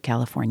Obispo,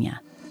 California.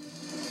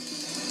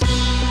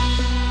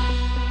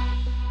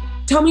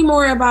 Tell me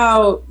more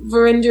about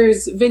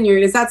Verinder's Vineyard.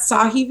 Is that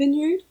Sahi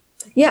Vineyard?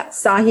 Yeah,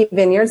 Sahi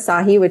Vineyard,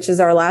 Sahi, which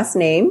is our last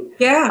name.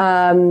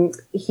 Yeah.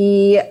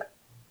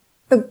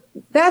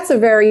 That's a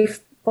very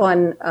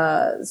fun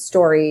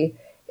story.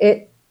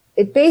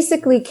 It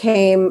basically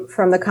came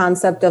from the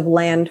concept of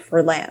land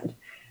for land.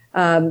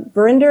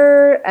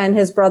 Verinder and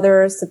his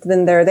brother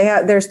Satvinder,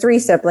 there's 3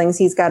 siblings.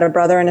 He's got a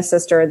brother and a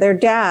sister. Their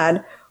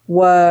dad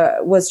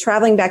was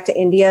traveling back to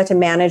India to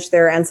manage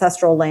their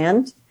ancestral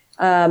land.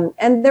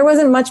 And there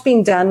wasn't much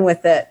being done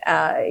with it.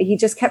 He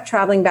just kept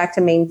traveling back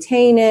to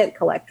maintain it,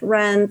 collect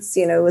rents,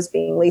 it was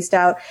being leased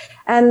out.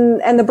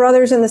 And the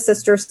brothers and the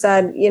sisters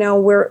said,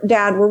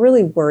 Dad, we're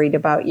really worried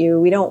about you.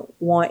 We don't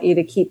want you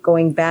to keep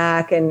going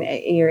back, and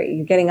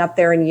you're getting up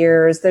there in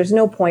years. There's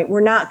no point.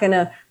 We're not going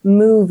to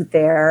move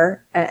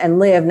there and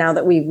live now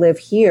that we live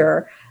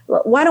here.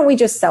 Why don't we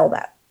just sell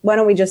that? Why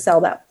don't we just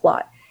sell that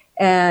plot?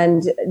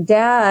 And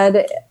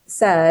Dad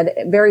said,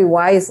 very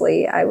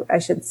wisely, I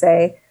should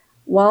say,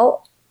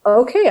 well,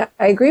 okay,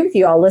 I agree with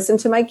you. I'll listen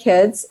to my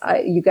kids.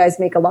 You guys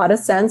make a lot of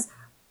sense.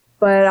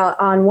 But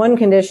on one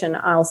condition,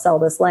 I'll sell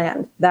this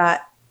land,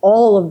 that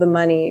all of the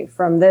money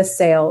from this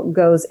sale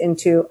goes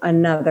into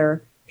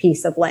another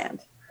piece of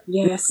land.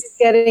 Yes. Who's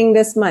getting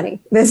this money?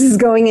 This is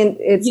going in,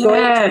 it's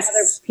going to another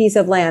piece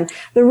of land.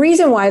 The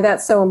reason why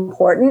that's so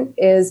important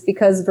is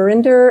because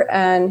Verinder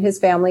and his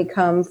family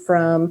come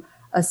from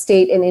a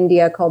state in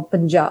India called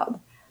Punjab.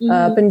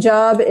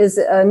 Punjab is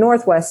a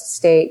northwest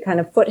state,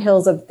 kind of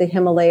foothills of the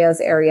Himalayas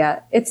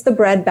area. It's the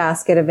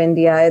breadbasket of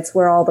India. It's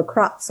where all the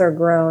crops are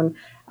grown,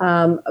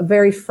 a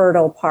very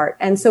fertile part.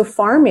 And so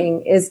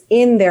farming is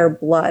in their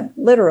blood,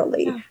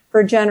 literally,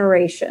 for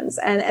generations.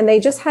 And they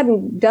just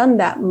hadn't done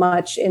that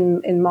much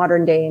in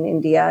modern day in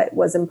India. It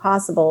was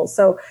impossible.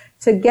 So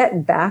to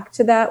get back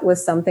to that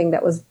was something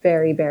that was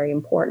very, very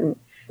important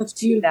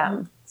to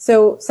them.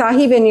 So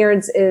Sahi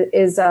Vineyards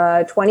is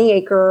a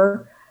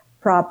 20-acre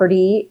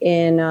property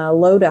in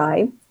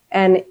Lodi,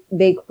 and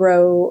they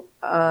grow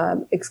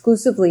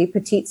exclusively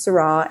Petite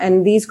Syrah.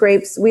 And these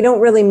grapes, we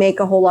don't really make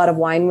a whole lot of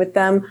wine with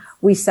them.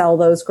 We sell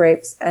those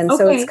grapes. And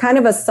so it's kind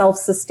of a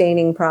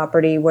self-sustaining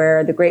property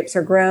where the grapes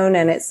are grown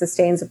and it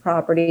sustains the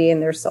property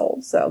and they're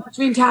sold. So that's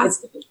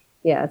fantastic.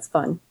 It's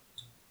fun.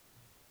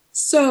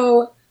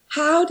 So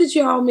how did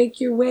y'all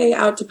make your way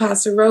out to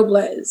Paso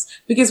Robles?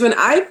 Because when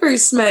I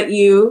first met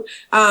you,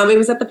 it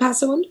was at the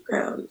Paso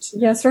Underground.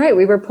 That's right.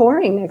 We were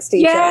pouring next to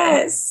each other.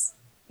 Yes.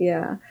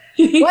 Yeah.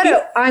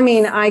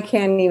 I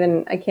can't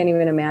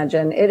even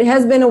imagine. It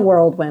has been a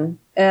whirlwind.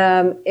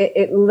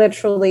 It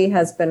literally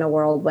has been a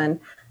whirlwind.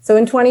 So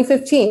in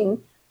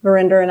 2015,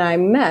 Verinder and I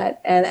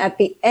met, and at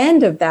the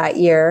end of that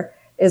year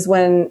is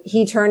when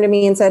he turned to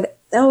me and said,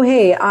 "Oh,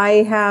 hey,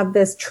 I have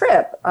this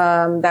trip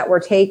that we're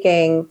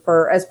taking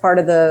as part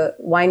of the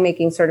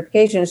winemaking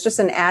certification. It's just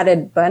an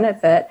added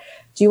benefit.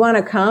 Do you want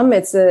to come?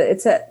 It's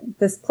at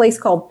this place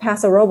called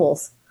Paso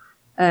Robles."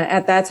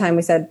 At that time,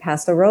 we said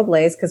Paso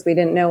Robles because we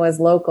didn't know as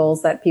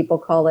locals that people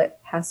call it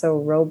Paso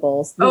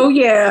Robles.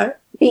 The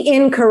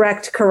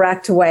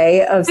correct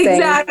way of saying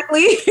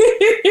exactly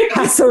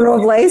Paso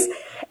Robles.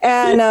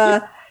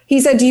 And he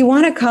said, "Do you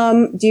want to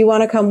come? Do you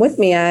want to come with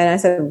me?" And I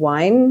said,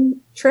 "Wine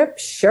trip?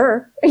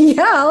 Sure.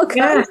 Yeah, I'll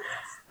come." Yeah.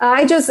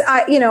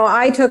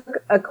 I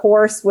took a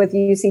course with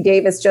UC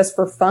Davis just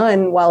for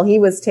fun while he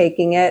was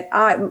taking it.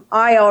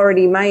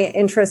 My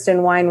interest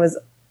in wine was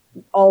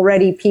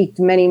already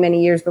peaked many,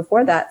 many years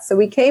before that. So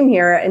we came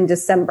here in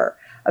December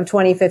of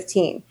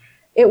 2015.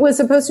 It was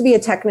supposed to be a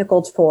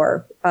technical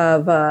tour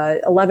of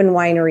 11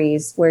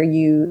 wineries where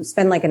you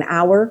spend like an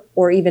hour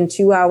or even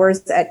 2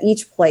 hours at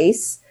each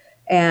place,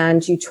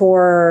 and you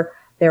tour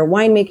their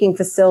winemaking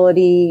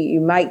facility.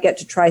 You might get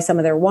to try some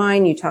of their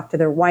wine. You talk to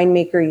their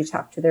winemaker. You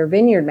talk to their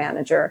vineyard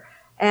manager.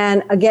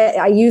 And again,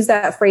 I use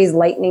that phrase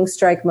lightning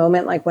strike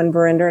moment, like when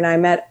Verinder and I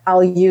met.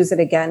 I'll use it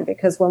again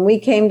because when we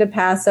came to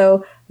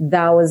Paso,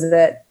 that was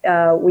it.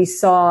 We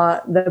saw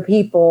the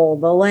people,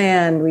 the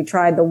land. We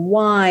tried the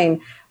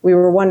wine. We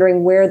were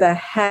wondering where the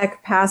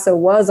heck Paso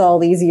was all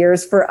these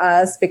years for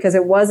us because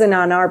it wasn't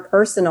on our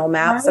personal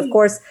maps. Right. Of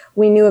course,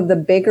 we knew of the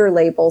bigger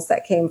labels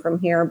that came from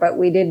here, but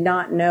we did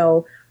not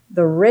know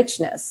the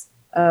richness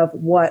of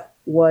what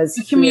was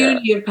the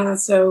community of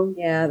Paso.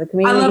 Yeah, the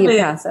community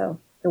of Paso.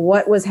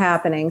 What was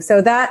happening.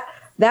 So that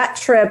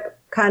trip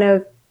kind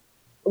of,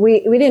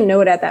 we didn't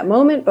know it at that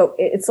moment, but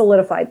it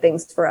solidified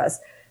things for us.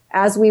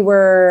 As we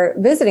were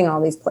visiting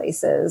all these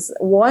places,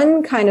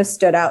 one kind of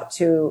stood out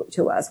to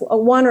us,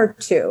 one or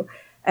two.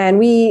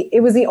 And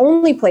it was the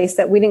only place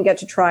that we didn't get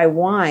to try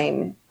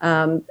wine.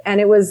 And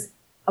it was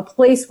a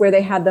place where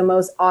they had the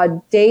most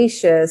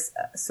audacious,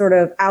 sort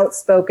of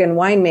outspoken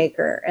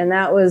winemaker. And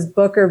that was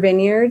Booker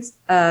Vineyards,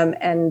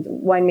 and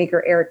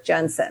winemaker Eric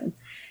Jensen.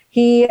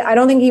 I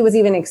don't think he was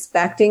even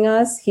expecting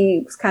us.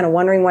 He was kind of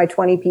wondering why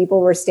 20 people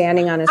were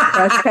standing on his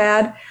crush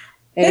pad.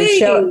 And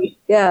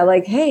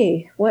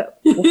hey, what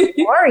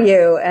who are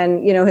you?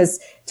 And, his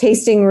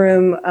tasting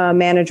room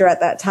manager at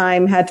that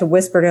time had to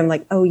whisper to him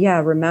like, "Oh yeah,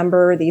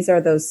 remember, these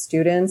are those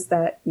students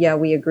that,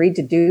 we agreed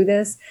to do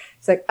this."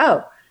 It's like,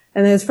 "Oh."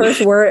 And his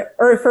first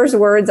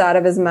words out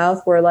of his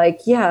mouth were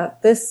like, "Yeah,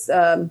 this,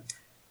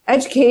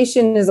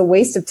 education is a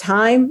waste of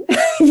time.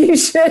 You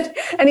should,"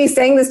 and he's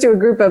saying this to a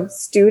group of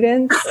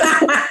students.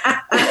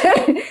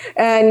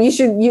 "And you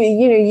should,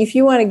 if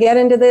you want to get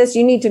into this,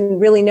 you need to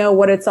really know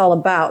what it's all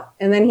about."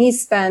 And then he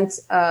spent,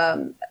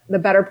 the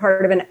better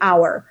part of an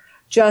hour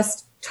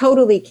just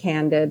totally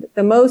candid,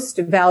 the most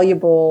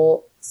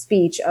valuable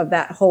speech of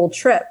that whole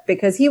trip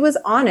because he was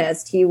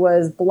honest. He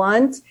was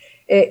blunt.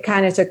 it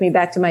kind of took me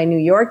back to my New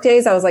York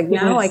days. I was like,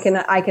 now I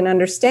can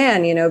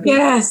understand,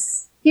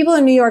 people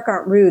in New York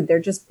aren't rude. They're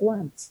just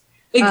blunt.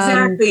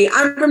 Exactly.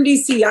 I'm from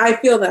DC. I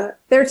feel that.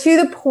 They're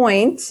to the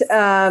point,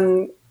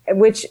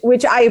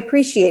 which I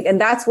appreciate.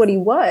 And that's what he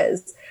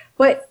was.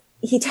 But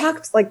he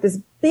talked like this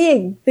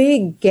big,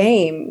 big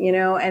game,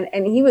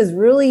 and he was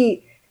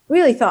really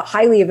thought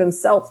highly of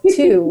himself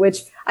too,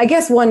 which I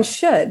guess one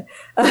should,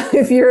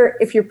 if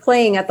you're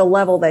playing at the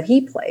level that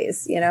he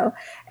plays,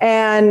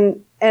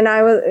 and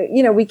I was,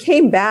 we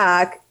came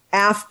back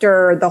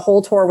after the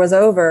whole tour was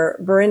over.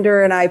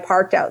 Verinder and I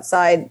parked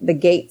outside the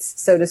gates,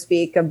 so to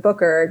speak, of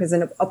Booker, because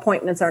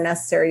appointments are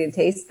necessary to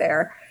taste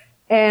there.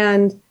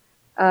 And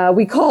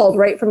we called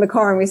right from the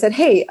car and we said,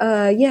 hey,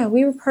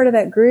 we were part of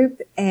that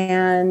group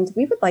and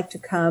we would like to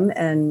come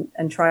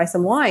and try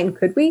some wine.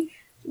 Could we?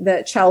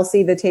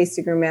 Chelsea, the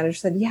tasting room manager,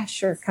 said, yeah,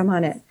 sure, come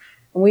on in.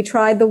 And we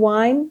tried the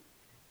wine.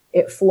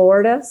 It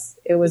floored us.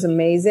 It was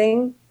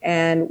amazing.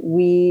 And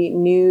we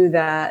knew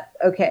that,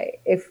 okay,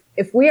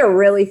 if we are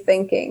really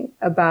thinking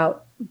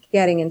about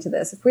getting into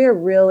this, if we are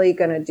really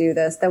going to do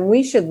this, then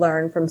we should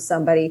learn from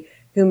somebody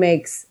who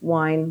makes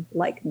wine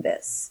like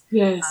this.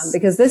 Yes.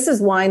 Because this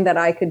is wine that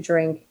I could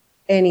drink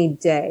any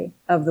day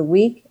of the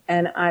week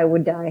and I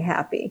would die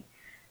happy.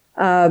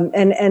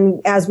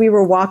 And as we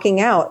were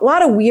walking out, a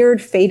lot of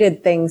weird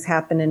fated things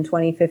happened in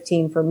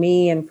 2015 for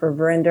me and for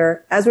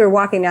Verinder. As we were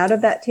walking out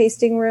of that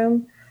tasting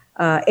room,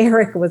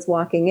 Eric was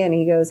walking in.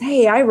 He goes,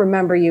 hey, I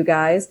remember you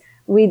guys.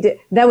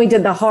 Then we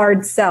did the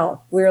hard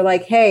sell. We were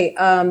like, hey,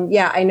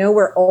 I know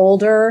we're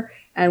older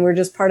and we're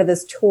just part of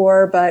this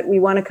tour, but we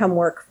want to come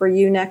work for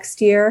you next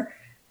year.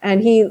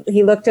 And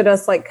he looked at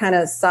us like kind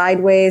of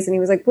sideways and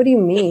he was like, what do you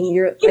mean?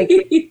 You're like,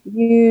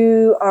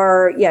 you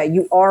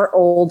are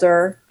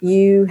older.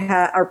 You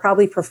are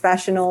probably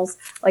professionals.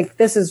 Like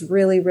this is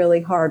really,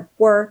 really hard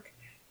work.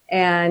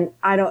 And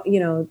I don't, you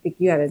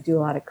got to do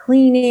a lot of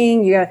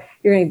cleaning.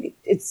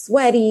 It's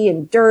sweaty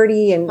and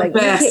dirty and like,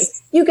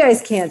 you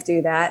guys can't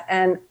do that.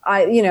 And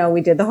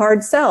we did the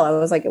hard sell. I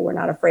was like, we're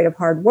not afraid of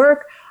hard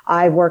work.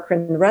 I work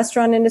in the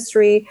restaurant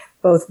industry.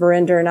 Both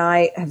Verinder and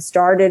I have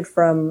started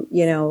from,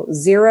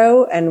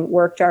 zero and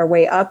worked our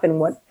way up in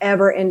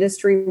whatever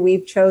industry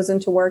we've chosen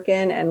to work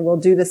in. And we'll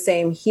do the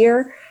same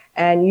here.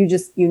 And you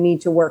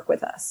need to work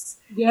with us.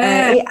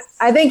 Yes.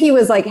 I think he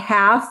was like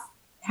half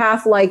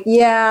like,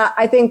 yeah,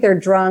 I think they're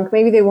drunk.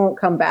 Maybe they won't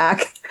come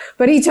back.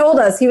 But he told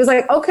us, he was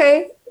like,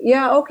 okay,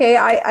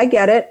 I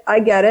get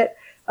it.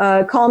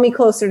 Call me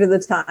closer to the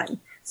time.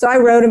 So I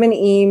wrote him an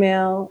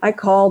email. I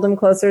called him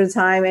closer to the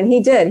time and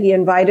he did. He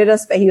invited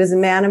us, but he was a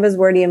man of his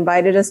word. He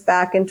invited us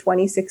back in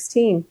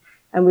 2016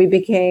 and we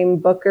became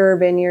Booker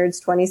Vineyards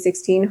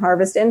 2016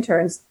 Harvest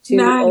Interns, two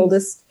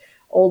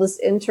oldest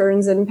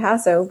interns in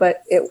Paso,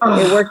 but it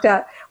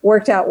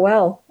worked out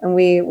well. And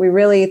we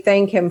really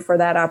thank him for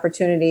that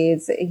opportunity.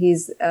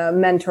 He's a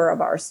mentor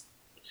of ours.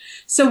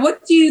 So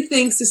what do you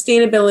think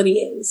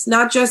sustainability is?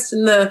 Not just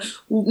in the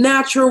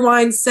natural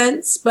wine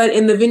sense, but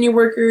in the vineyard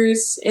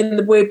workers, in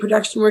the way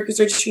production workers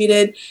are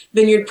treated,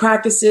 vineyard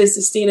practices,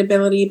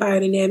 sustainability,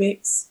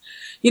 biodynamics.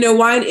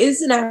 Wine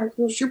is an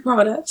agriculture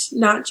product,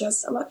 not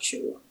just a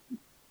luxury one.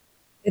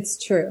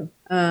 It's true.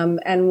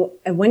 And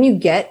when you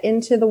get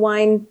into the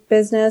wine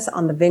business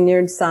on the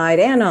vineyard side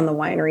and on the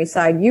winery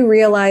side, you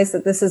realize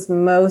that this is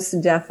most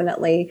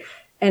definitely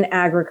an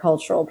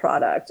agricultural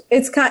product.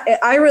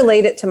 I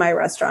relate it to my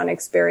restaurant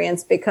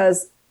experience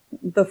because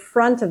the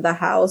front of the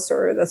house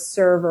or the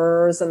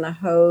servers and the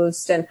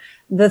host and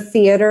the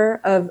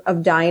theater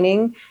of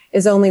dining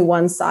is only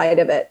one side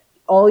of it.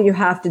 All you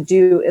have to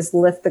do is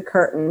lift the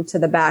curtain to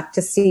the back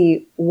to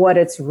see what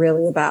it's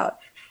really about.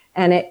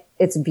 And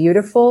it's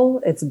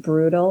beautiful. It's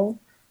brutal.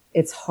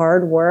 It's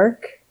hard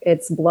work.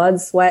 It's blood,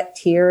 sweat,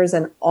 tears,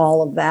 and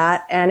all of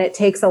that. And it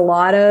takes a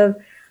lot of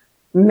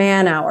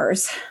man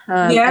hours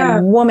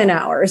and woman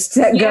hours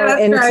to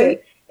go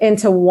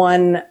into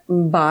one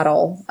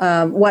bottle.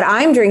 What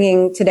I'm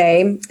drinking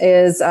today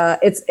is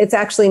it's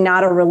actually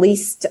not a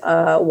released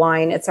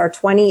wine. It's our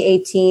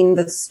 2018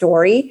 The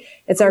Story.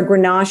 It's our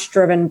Grenache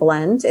driven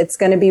blend. It's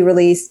going to be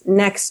released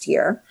next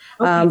year.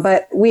 Okay.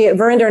 But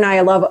Verinder and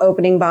I love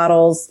opening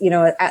bottles,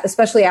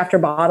 especially after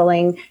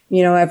bottling,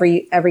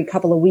 every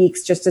couple of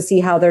weeks just to see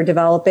how they're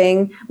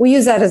developing. We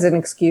use that as an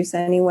excuse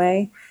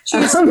anyway.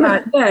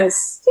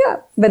 Yes. Yeah.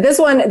 But this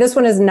one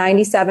is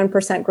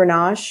 97%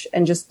 Grenache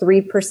and just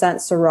 3%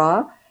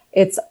 Syrah.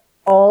 It's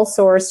all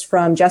sourced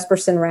from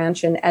Jesperson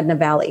Ranch in Edna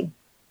Valley.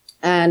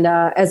 And,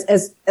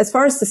 as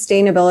far as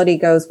sustainability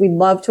goes, we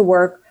love to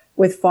work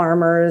with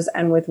farmers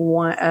and with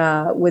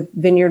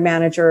vineyard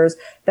managers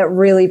that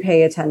really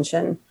pay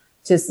attention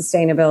to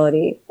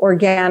sustainability,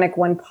 organic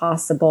when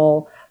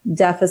possible,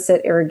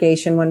 deficit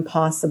irrigation when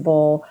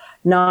possible,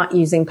 not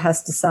using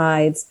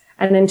pesticides.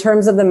 And in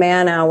terms of the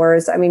man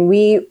hours, I mean,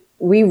 we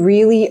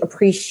really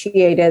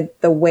appreciated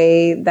the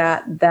way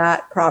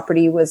that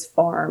property was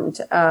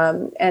farmed.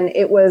 And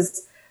it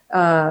was,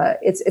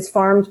 it's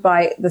farmed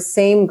by the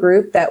same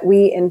group that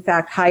we in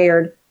fact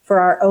hired for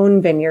our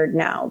own vineyard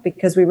now,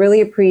 because we really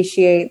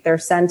appreciate their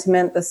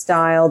sentiment, the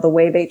style, the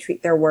way they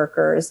treat their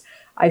workers.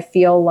 I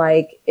feel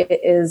like it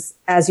is,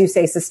 as you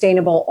say,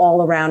 sustainable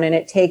all around, and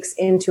it takes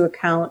into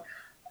account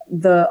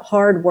the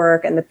hard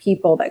work and the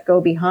people that go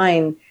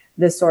behind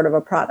this sort of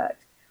a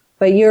product.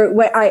 But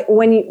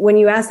when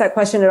you ask that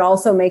question, it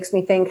also makes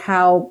me think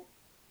how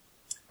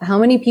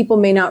many people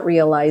may not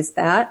realize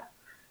that.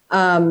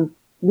 I'm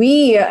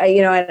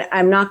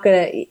not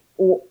going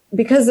to,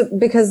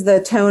 because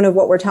the tone of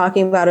what we're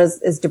talking about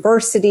is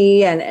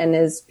diversity and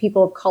is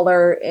people of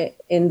color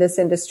in this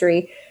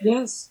industry.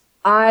 Yes.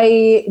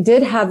 I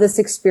did have this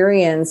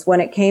experience when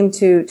it came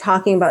to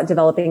talking about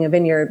developing a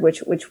vineyard,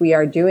 which we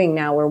are doing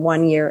now. We're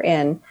 1 year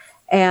in,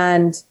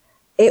 and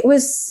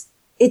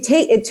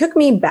it took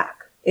me back.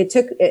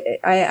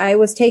 I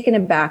was taken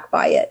aback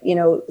by it. You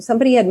know,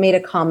 somebody had made a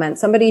comment,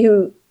 somebody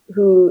who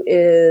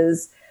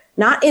is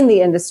not in the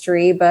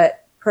industry, but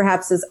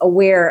perhaps is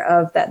aware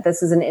of that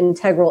this is an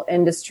integral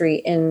industry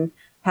in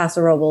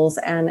Paso Robles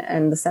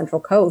and the Central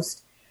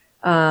Coast.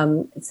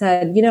 It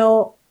said,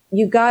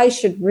 you guys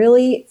should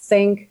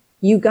think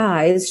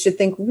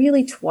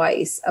really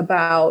twice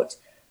about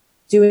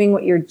doing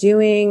what you're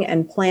doing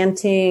and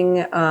planting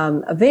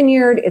a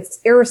vineyard.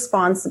 It's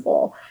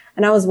irresponsible.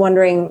 And I was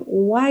wondering,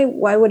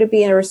 why would it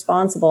be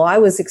irresponsible? I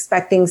was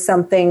expecting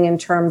something in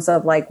terms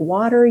of like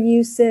water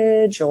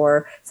usage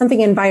or something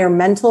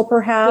environmental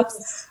perhaps.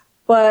 Yes.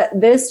 But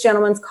this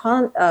gentleman's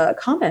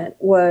comment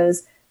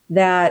was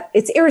that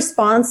it's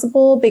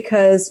irresponsible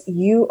because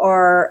you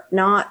are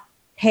not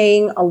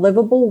paying a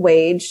livable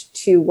wage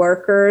to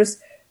workers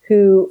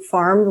who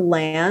farm the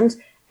land.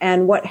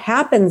 And what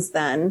happens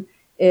then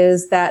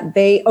is that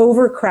they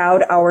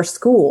overcrowd our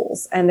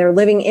schools and they're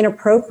living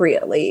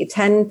inappropriately,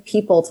 10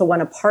 people to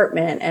one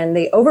apartment, and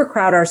they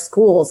overcrowd our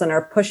schools and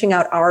are pushing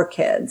out our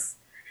kids.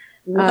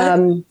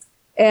 And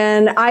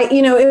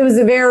it was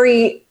a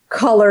very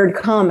colored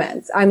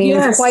comment. I mean,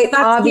 yes, it's quite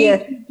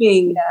obvious.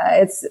 Yeah,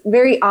 it's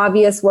very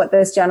obvious what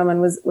this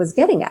gentleman was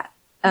getting at.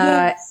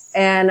 Yes.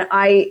 And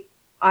I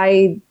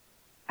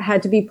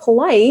had to be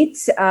polite,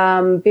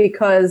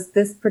 because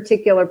this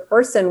particular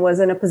person was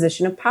in a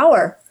position of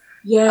power.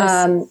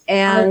 Yes.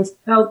 And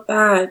I felt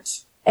that.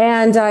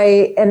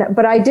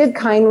 But I did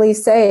kindly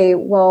say,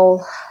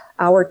 well,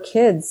 our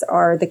kids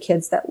are the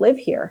kids that live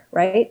here,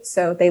 right?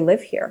 So they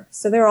live here.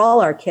 So they're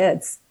all our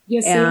kids.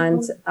 Yes.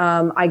 And,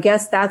 I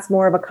guess that's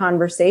more of a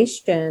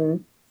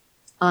conversation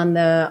on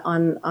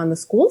the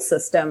school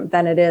system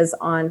than it is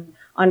on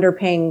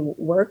underpaying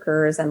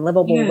workers and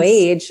livable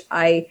wage.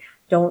 I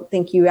don't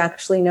think you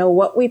actually know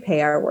what we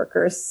pay our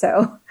workers.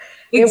 So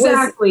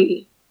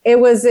exactly.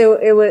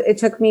 It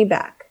took me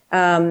back.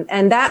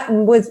 And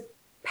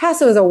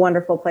Paso is a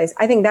wonderful place.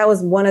 I think that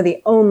was one of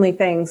the only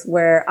things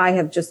where I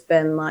have just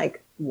been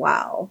like,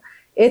 wow,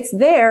 it's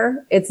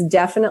there. It's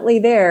definitely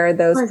there.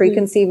 Those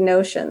preconceived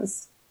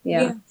notions.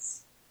 Yeah.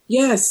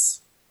 Yes.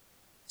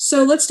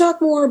 So let's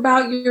talk more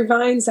about your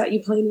vines that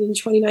you planted in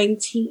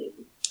 2019.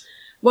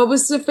 What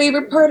was the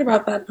favorite part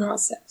about that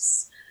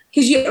process?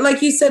 Because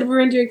like you said,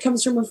 Verinder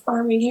comes from a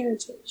farming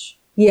heritage.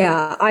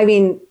 Yeah. I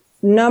mean,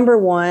 number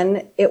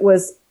one, it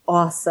was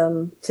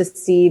awesome to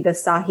see the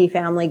Sahi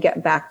family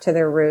get back to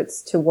their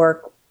roots, to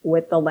work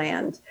with the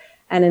land,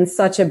 and in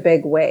such a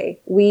big way.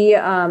 We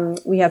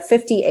have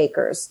 50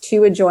 acres,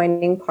 2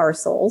 adjoining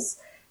parcels,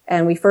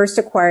 and we first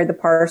acquired the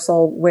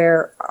parcel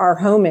where our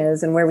home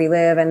is and where we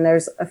live, and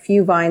there's a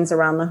few vines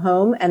around the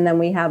home, and then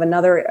we have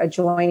another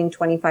adjoining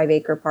 25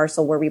 acre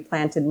parcel where we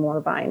planted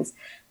more vines.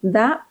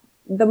 The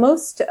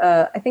most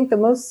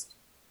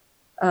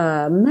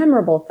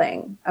memorable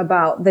thing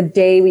about the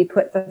day we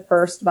put the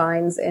first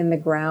vines in the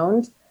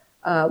ground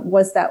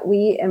was that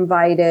we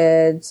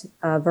invited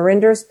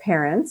Verinder's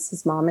parents,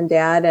 his mom and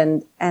dad,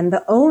 and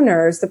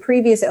the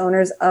previous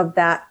owners of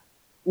that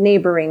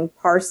neighboring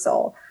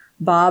parcel,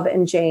 Bob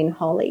and Jane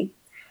Hawley.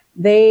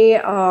 They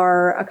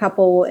are a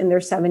couple in their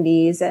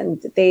 70s, and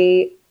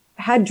they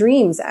had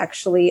dreams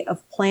actually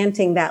of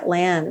planting that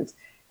land.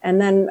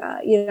 And then,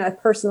 a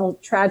personal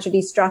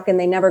tragedy struck and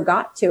they never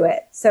got to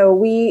it. So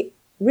we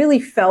really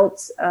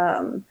felt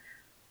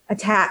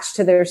attached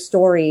to their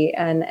story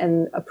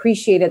and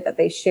appreciated that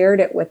they shared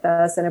it with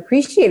us, and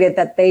appreciated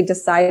that they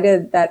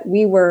decided that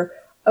we were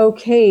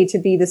okay to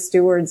be the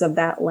stewards of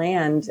that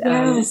land.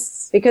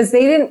 Yes. Because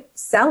they didn't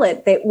sell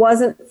it. It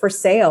wasn't for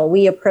sale.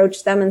 We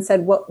approached them and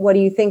said, what do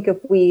you think if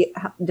we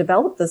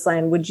develop this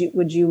land? Would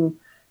you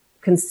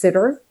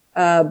consider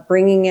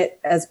bringing it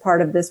as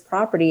part of this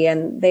property?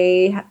 And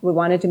we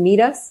wanted to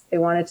meet us. They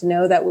wanted to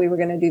know that we were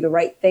going to do the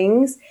right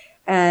things.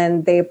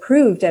 And they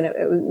approved, and it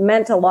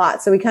meant a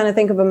lot. So we kind of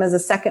think of them as a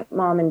second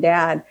mom and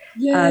dad.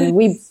 Yes.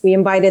 We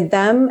invited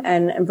them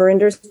and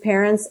Verinder's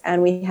parents,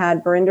 and we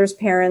had Verinder's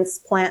parents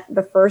plant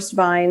the first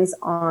vines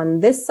on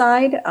this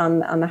side,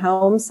 on the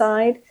home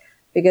side,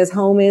 because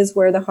home is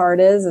where the heart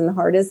is, and the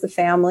heart is the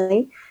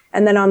family.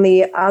 And then on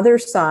the other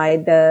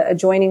side, the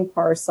adjoining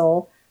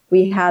parcel,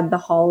 we had the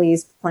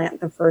Hawleys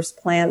plant the first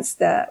plants,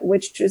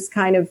 which just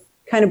kind of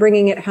kind of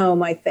bringing it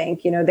home, I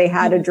think. You know, they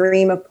had a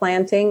dream of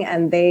planting,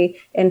 and they,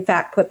 in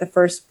fact, put the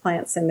first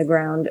plants in the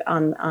ground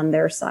on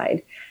their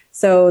side.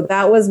 So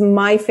that was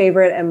my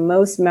favorite and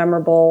most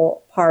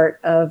memorable part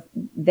of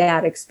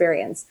that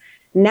experience.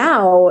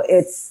 Now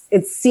it's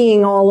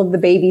seeing all of the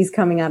babies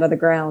coming out of the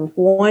ground,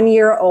 1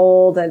 year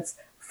old. It's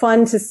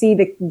fun to see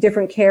the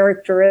different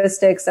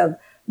characteristics of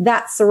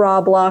that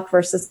Syrah block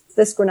versus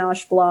this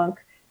Grenache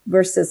block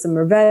versus a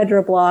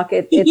Mourvedre block.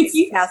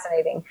 It's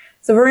fascinating.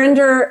 So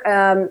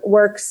Verinder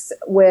works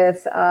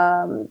with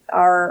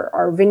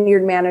our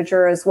vineyard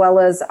manager as well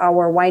as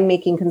our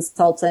winemaking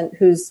consultant,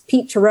 who's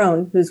Pete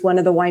Tyrone, who's one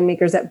of the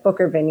winemakers at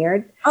Booker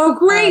Vineyard. Oh,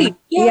 great!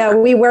 Yeah,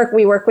 we work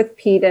with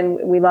Pete, and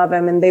we love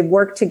him, and they've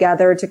worked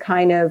together to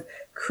kind of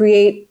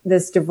create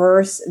this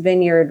diverse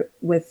vineyard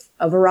with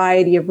a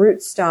variety of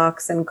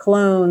rootstocks and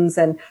clones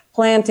and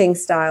planting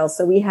styles.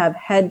 So we have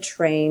head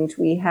trained,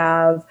 we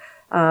have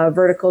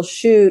vertical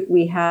shoot,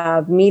 we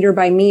have meter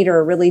by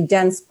meter, really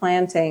dense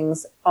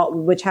plantings,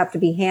 which have to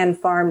be hand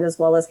farmed as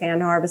well as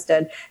hand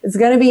harvested. It's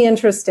going to be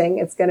interesting.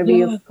 It's going to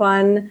be a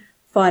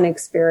fun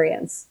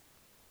experience.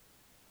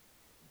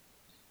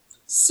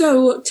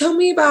 So tell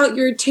me about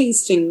your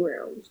tasting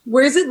room.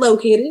 Where is it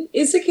located?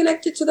 Is it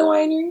connected to the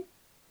winery?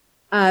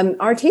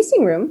 Our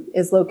tasting room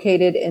is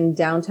located in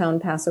downtown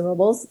Paso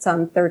Robles. It's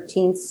on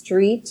 13th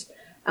Street,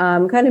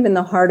 kind of in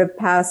the heart of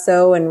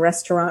Paso and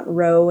Restaurant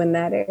Row in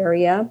that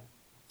area.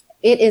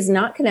 It is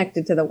not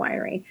connected to the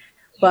winery,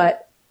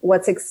 but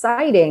what's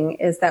exciting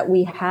is that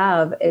we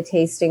have a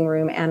tasting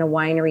room and a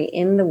winery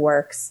in the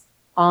works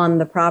on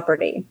the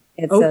property.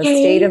 It's a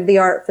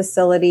state-of-the-art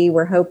facility.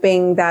 We're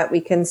hoping that we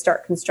can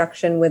start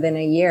construction within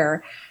a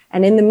year.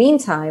 And in the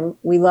meantime,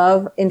 we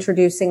love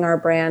introducing our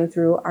brand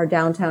through our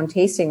downtown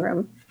tasting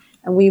room.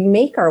 And we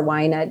make our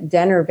wine at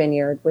Denner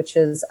Vineyard, which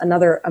is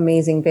another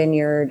amazing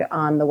vineyard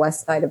on the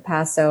west side of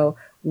Paso.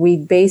 We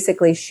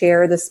basically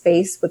share the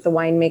space with the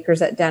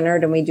winemakers at Denner,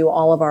 and we do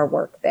all of our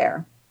work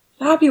there.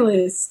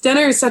 Fabulous.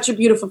 Denner is such a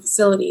beautiful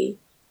facility.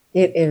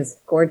 It is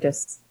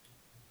gorgeous.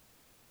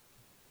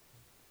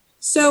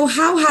 So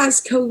how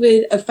has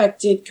COVID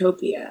affected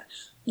Copia?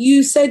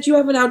 You said you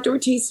have an outdoor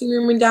tasting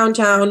room in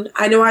downtown.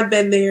 I know I've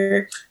been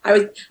there.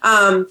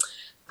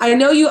 I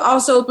know you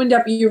also opened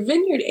up your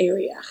vineyard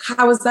area.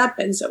 How has that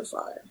been so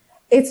far?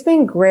 It's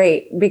been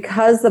great.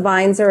 Because the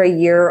vines are a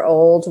year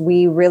old,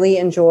 we really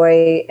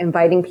enjoy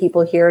inviting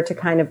people here to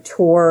kind of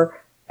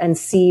tour and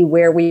see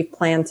where we've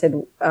planted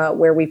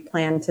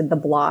the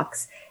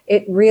blocks.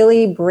 It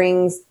really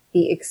brings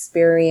the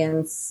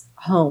experience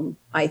home,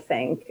 I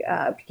think.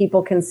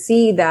 People can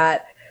see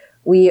that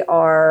we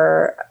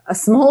are a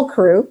small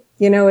crew.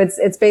 You know,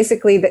 it's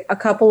basically a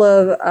couple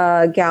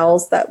of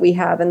gals that we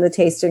have in the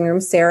tasting room,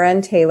 Sarah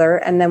and Taylor,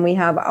 and then we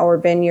have our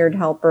vineyard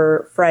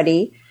helper,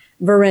 Freddie,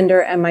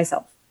 Verinder, and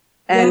myself.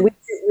 And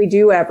we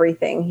do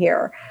everything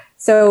here.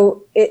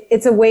 So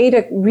it's a way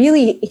to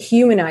really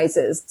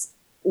humanizes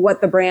what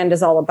the brand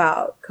is all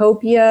about.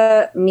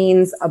 Copia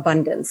means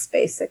abundance,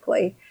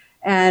 basically.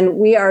 And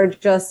we are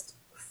just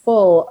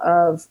full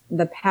of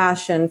the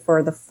passion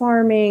for the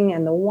farming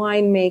and the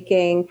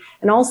winemaking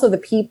and also the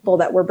people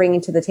that we're bringing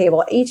to the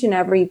table. Each and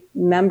every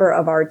member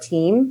of our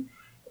team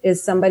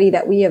is somebody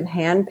that we have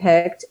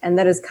handpicked and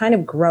that is kind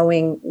of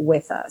growing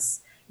with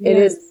us. Yes. It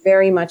is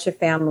very much a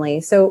family.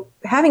 So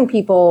having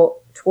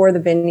people tour the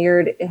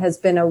vineyard has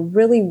been a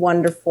really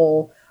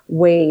wonderful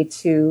way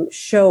to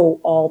show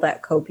all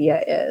that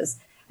Copia is.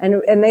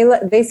 And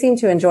they seem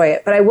to enjoy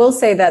it. But I will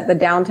say that the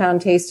downtown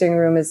tasting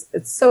room it's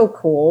so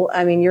cool.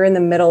 I mean, you're in the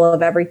middle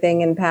of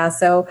everything in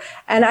Paso.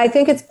 And I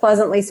think it's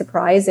pleasantly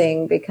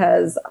surprising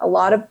because a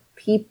lot of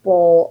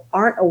people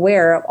aren't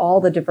aware of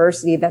all the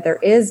diversity that there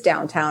is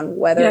downtown,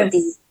 whether it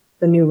be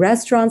the new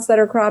restaurants that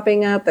are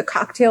cropping up, the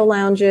cocktail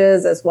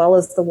lounges, as well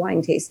as the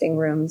wine tasting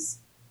rooms.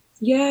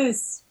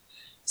 Yes.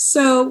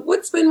 So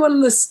what's been one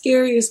of the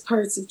scariest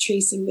parts of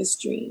chasing this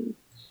dream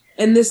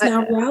and this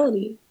now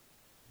reality?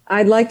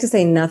 I'd like to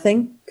say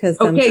nothing because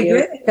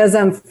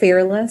I'm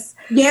fearless.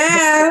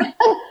 Yeah.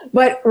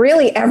 But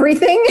really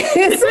everything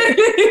is,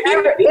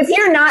 if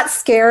you're not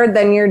scared,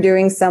 then you're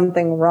doing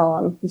something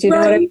wrong. Do you know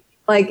what I mean?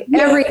 Like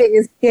everything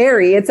is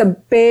scary. It's a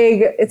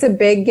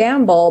big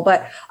gamble,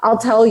 but I'll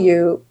tell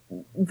you,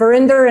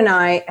 Verinder and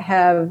I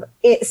have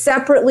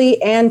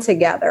separately and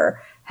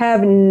together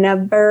have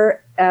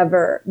never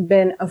ever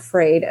been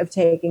afraid of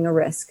taking a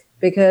risk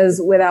because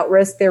without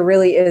risk, there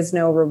really is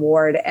no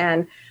reward.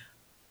 And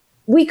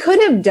we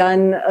could have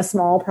done a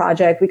small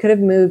project. We could have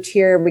moved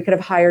here. We could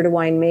have hired a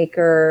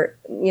winemaker.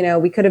 You know,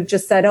 we could have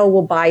just said, oh,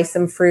 we'll buy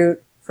some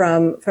fruit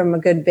from a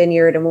good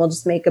vineyard and we'll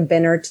just make a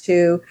bin or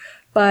two.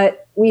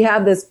 But we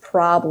have this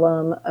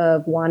problem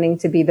of wanting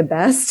to be the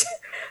best.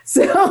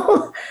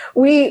 So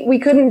we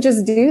couldn't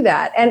just do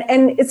that. And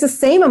it's the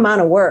same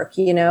amount of work,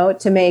 you know,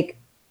 to make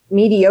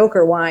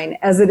mediocre wine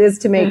as it is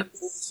to make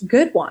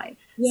good wine.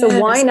 Yes. So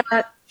why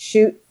not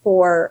shoot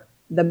for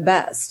the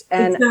best?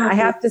 And exactly. I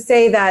have to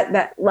say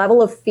that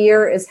level of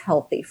fear is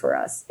healthy for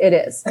us. It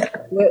is.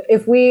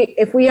 If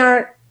we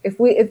aren't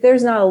if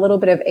there's not a little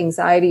bit of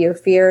anxiety or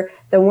fear,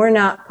 then we're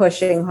not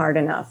pushing hard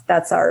enough.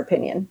 That's our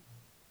opinion.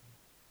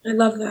 I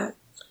love that.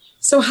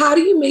 So how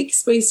do you make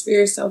space for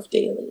yourself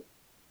daily?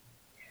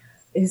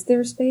 Is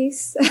there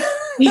space?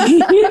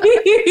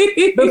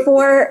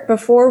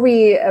 Before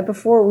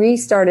we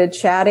started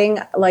chatting,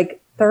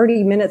 like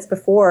 30 minutes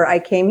before I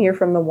came here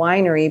from the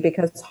winery,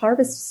 because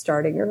harvest is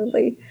starting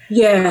early.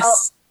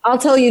 Yes. I'll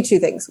tell you two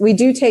things. We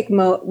do take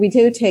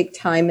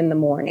time in the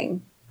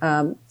morning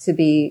to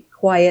be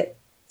quiet,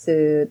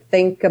 to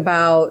think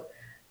about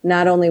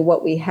not only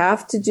what we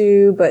have to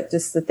do, but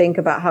just to think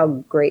about how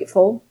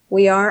grateful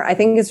we are. I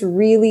think it's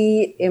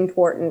really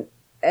important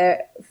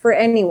for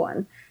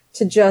anyone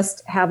to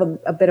just have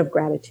a bit of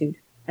gratitude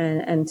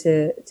and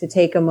to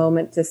take a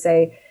moment to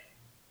say,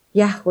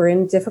 yeah, we're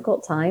in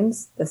difficult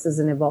times. This is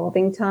an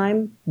evolving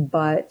time,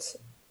 but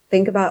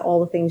think about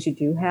all the things you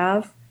do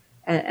have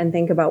and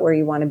think about where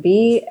you want to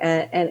be,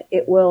 and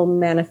it will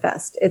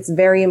manifest. It's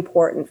very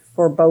important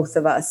for both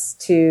of us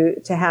to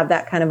have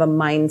that kind of a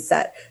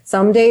mindset.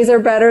 Some days are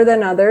better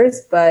than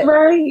others, but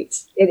right.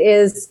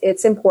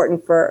 It's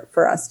important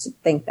for us to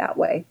think that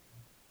way.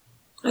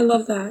 I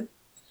love that.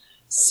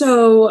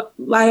 So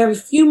I have a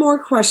few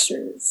more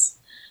questions.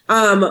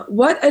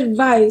 What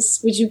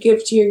advice would you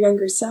give to your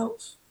younger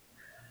self?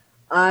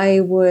 I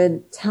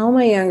would tell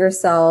my younger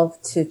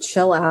self to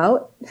chill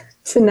out,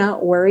 to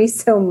not worry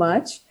so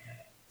much,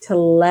 to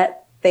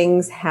let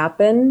things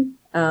happen,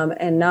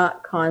 and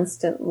not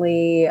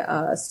constantly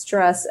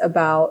stress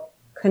about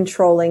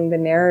controlling the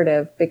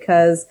narrative,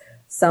 because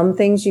some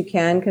things you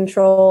can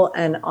control,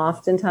 and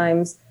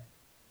oftentimes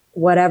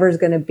whatever's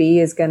going to be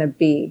is going to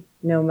be,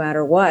 no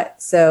matter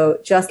what. So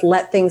just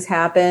let things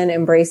happen,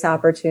 embrace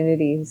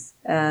opportunities.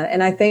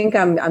 And I think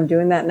I'm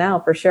doing that now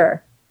for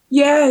sure.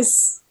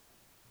 Yes.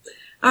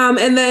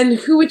 And then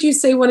who would you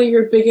say one of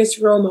your biggest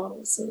role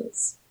models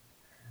is?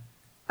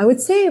 I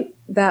would say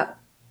that,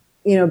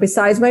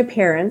 besides my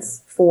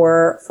parents,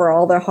 for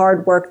all the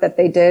hard work that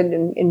they did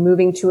in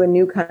moving to a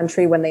new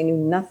country when they knew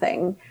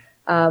nothing,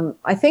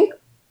 I think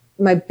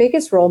my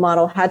biggest role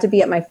model had to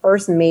be at my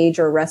first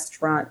major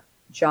restaurant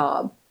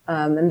job.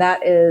 And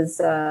that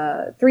is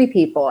 3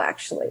 people,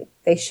 actually.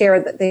 They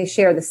share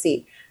the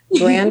seat.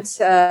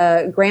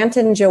 Grant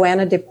and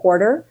Joanna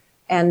DePorter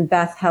and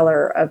Beth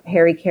Heller of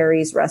Harry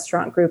Carey's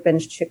restaurant group in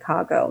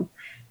Chicago.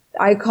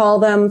 I call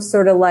them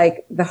sort of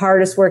like the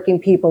hardest working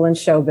people in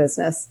show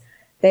business.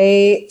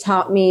 They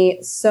taught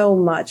me so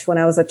much when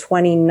I was a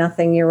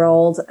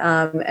 20-nothing-year-old,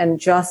 and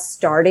just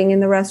starting in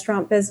the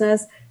restaurant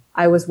business.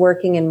 I was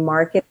working in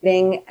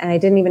marketing, and I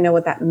didn't even know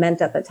what that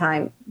meant at the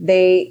time.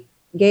 They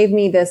gave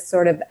me this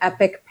sort of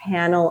epic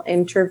panel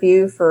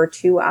interview for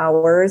 2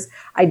 hours.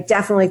 I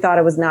definitely thought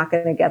I was not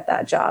going to get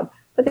that job,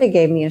 but they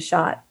gave me a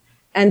shot.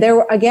 And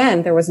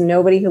there was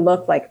nobody who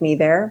looked like me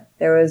there.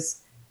 There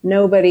was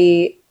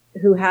nobody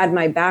who had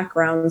my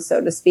background,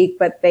 so to speak,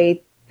 but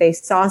they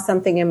saw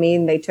something in me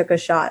and they took a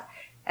shot.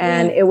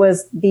 And it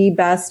was the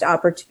best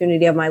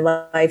opportunity of my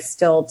life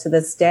still to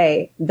this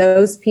day.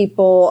 Those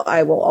people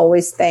I will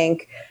always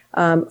thank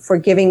for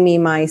giving me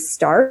my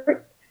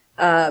start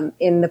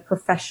in the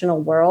professional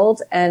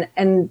world,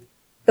 and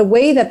the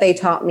way that they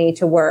taught me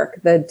to work,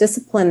 the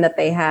discipline that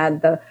they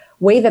had, the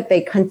way that they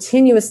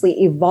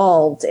continuously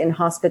evolved in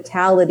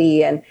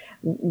hospitality and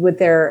with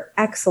their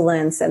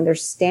excellence and their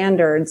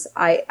standards.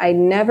 I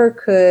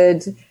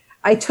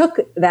took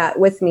that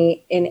with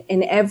me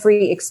in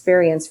every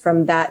experience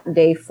from that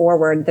day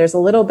forward. There's a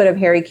little bit of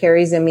Harry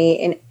Carey's in me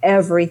in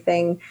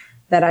everything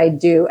that I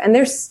do. And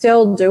they're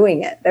still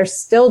doing it.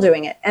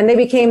 And they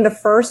became the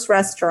first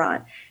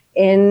restaurant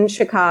in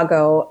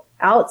Chicago,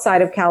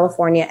 outside of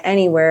California,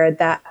 anywhere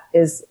that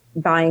is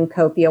buying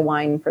Copia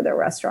wine for their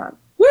restaurant.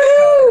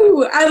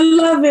 Woo! I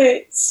love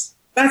it.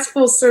 That's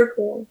full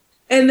circle.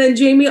 And then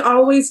Jamie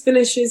always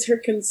finishes her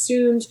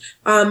consumed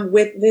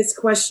with this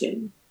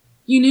question.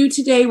 You knew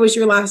today was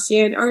your last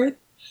day on earth.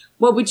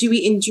 What would you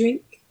eat and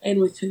drink, and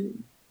with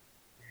whom?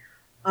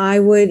 I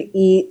would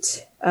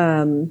eat,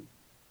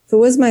 if it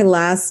was my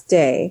last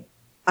day,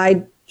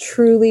 I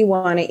truly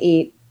want to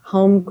eat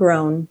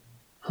homegrown,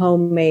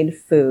 homemade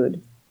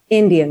food,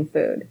 Indian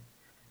food.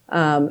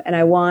 And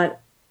I want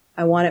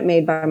it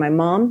made by my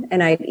mom,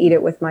 and I'd eat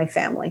it with my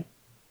family.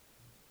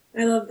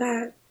 I love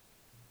that.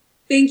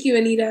 Thank you,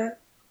 Anita.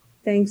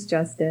 Thanks,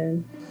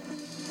 Justin.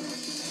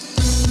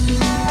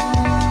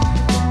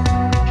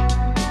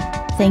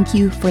 Thank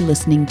you for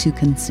listening to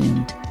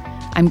Consumed.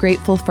 I'm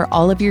grateful for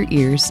all of your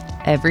ears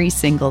every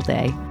single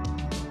day.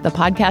 The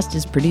podcast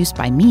is produced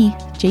by me,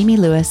 Jamie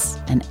Lewis,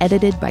 and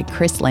edited by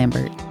Chris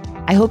Lambert.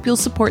 I hope you'll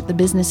support the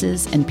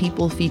businesses and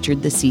people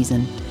featured this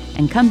season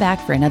and come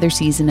back for another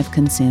season of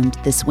Consumed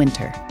this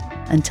winter.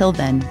 Until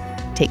then,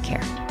 take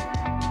care.